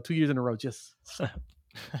twice, though. 2 years in a row. Just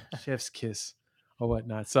chef's kiss or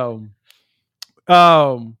whatnot. So,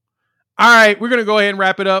 all right. We're going to go ahead and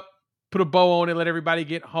wrap it up. Put a bow on it. Let everybody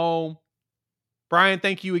get home. Brian,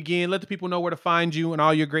 thank you again. Let the people know where to find you and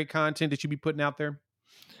all your great content that you be putting out there.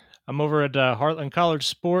 I'm over at Heartland College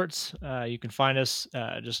Sports. You can find us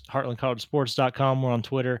just heartlandcollegesports.com. We're on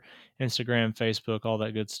Twitter, Instagram, Facebook, all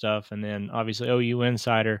that good stuff. And then obviously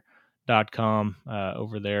OUinsider.com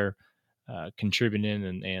over there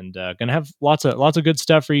contributing and going to have lots of good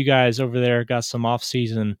stuff for you guys over there. Got some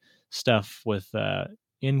off-season stuff with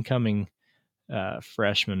incoming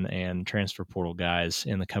freshmen and transfer portal guys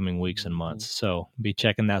in the coming weeks and months. So be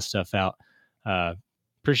checking that stuff out.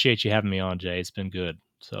 Appreciate you having me on, Jay. It's been good.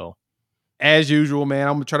 So, as usual, man,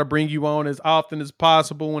 I'm going to try to bring you on as often as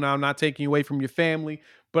possible when I'm not taking you away from your family.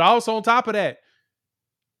 But also on top of that,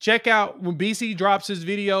 check out when BC drops his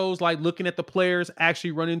videos, like looking at the players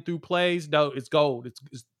actually running through plays. No, it's gold.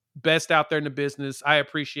 It's best out there in the business. I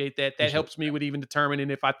appreciate that. That helps me with even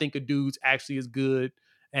determining if I think a dude's actually as good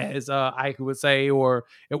as I would say, or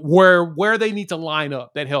where they need to line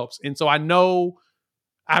up. That helps. And so I know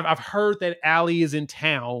I've heard that Allie is in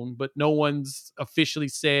town, but no one's officially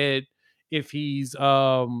said if he's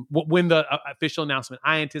when the official announcement.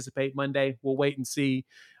 I anticipate Monday. We'll wait and see.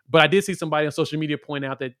 But I did see somebody on social media point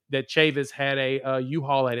out that Chavis had a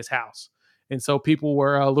U-Haul at his house. And so people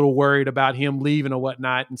were a little worried about him leaving or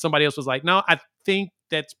whatnot. And somebody else was like, no, I think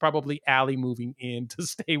that's probably Allie moving in to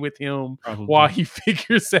stay with him while he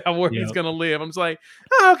figures out where he's going to live. I'm just like,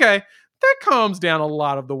 oh, okay. that calms down a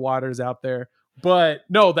lot of the waters out there. But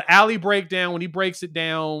no, the alley breakdown, when he breaks it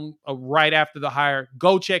down right after the hire,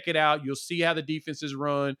 go check it out. You'll see how the defenses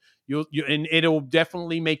run. And it'll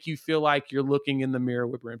definitely make you feel like you're looking in the mirror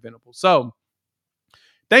with Brent Venables. So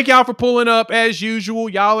thank y'all for pulling up as usual.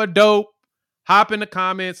 Y'all are dope. Hop in the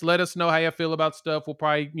comments. Let us know how you feel about stuff. We'll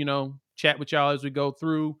probably, chat with y'all as we go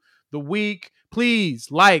through the week. Please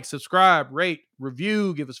like, subscribe, rate,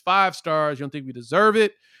 review, give us 5 stars. You don't think we deserve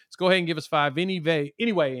it? Let's go ahead and give us 5 anyway.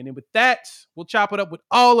 And then with that, we'll chop it up with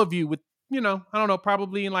all of you with, I don't know,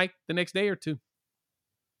 probably in like the next day or two.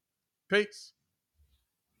 Peace.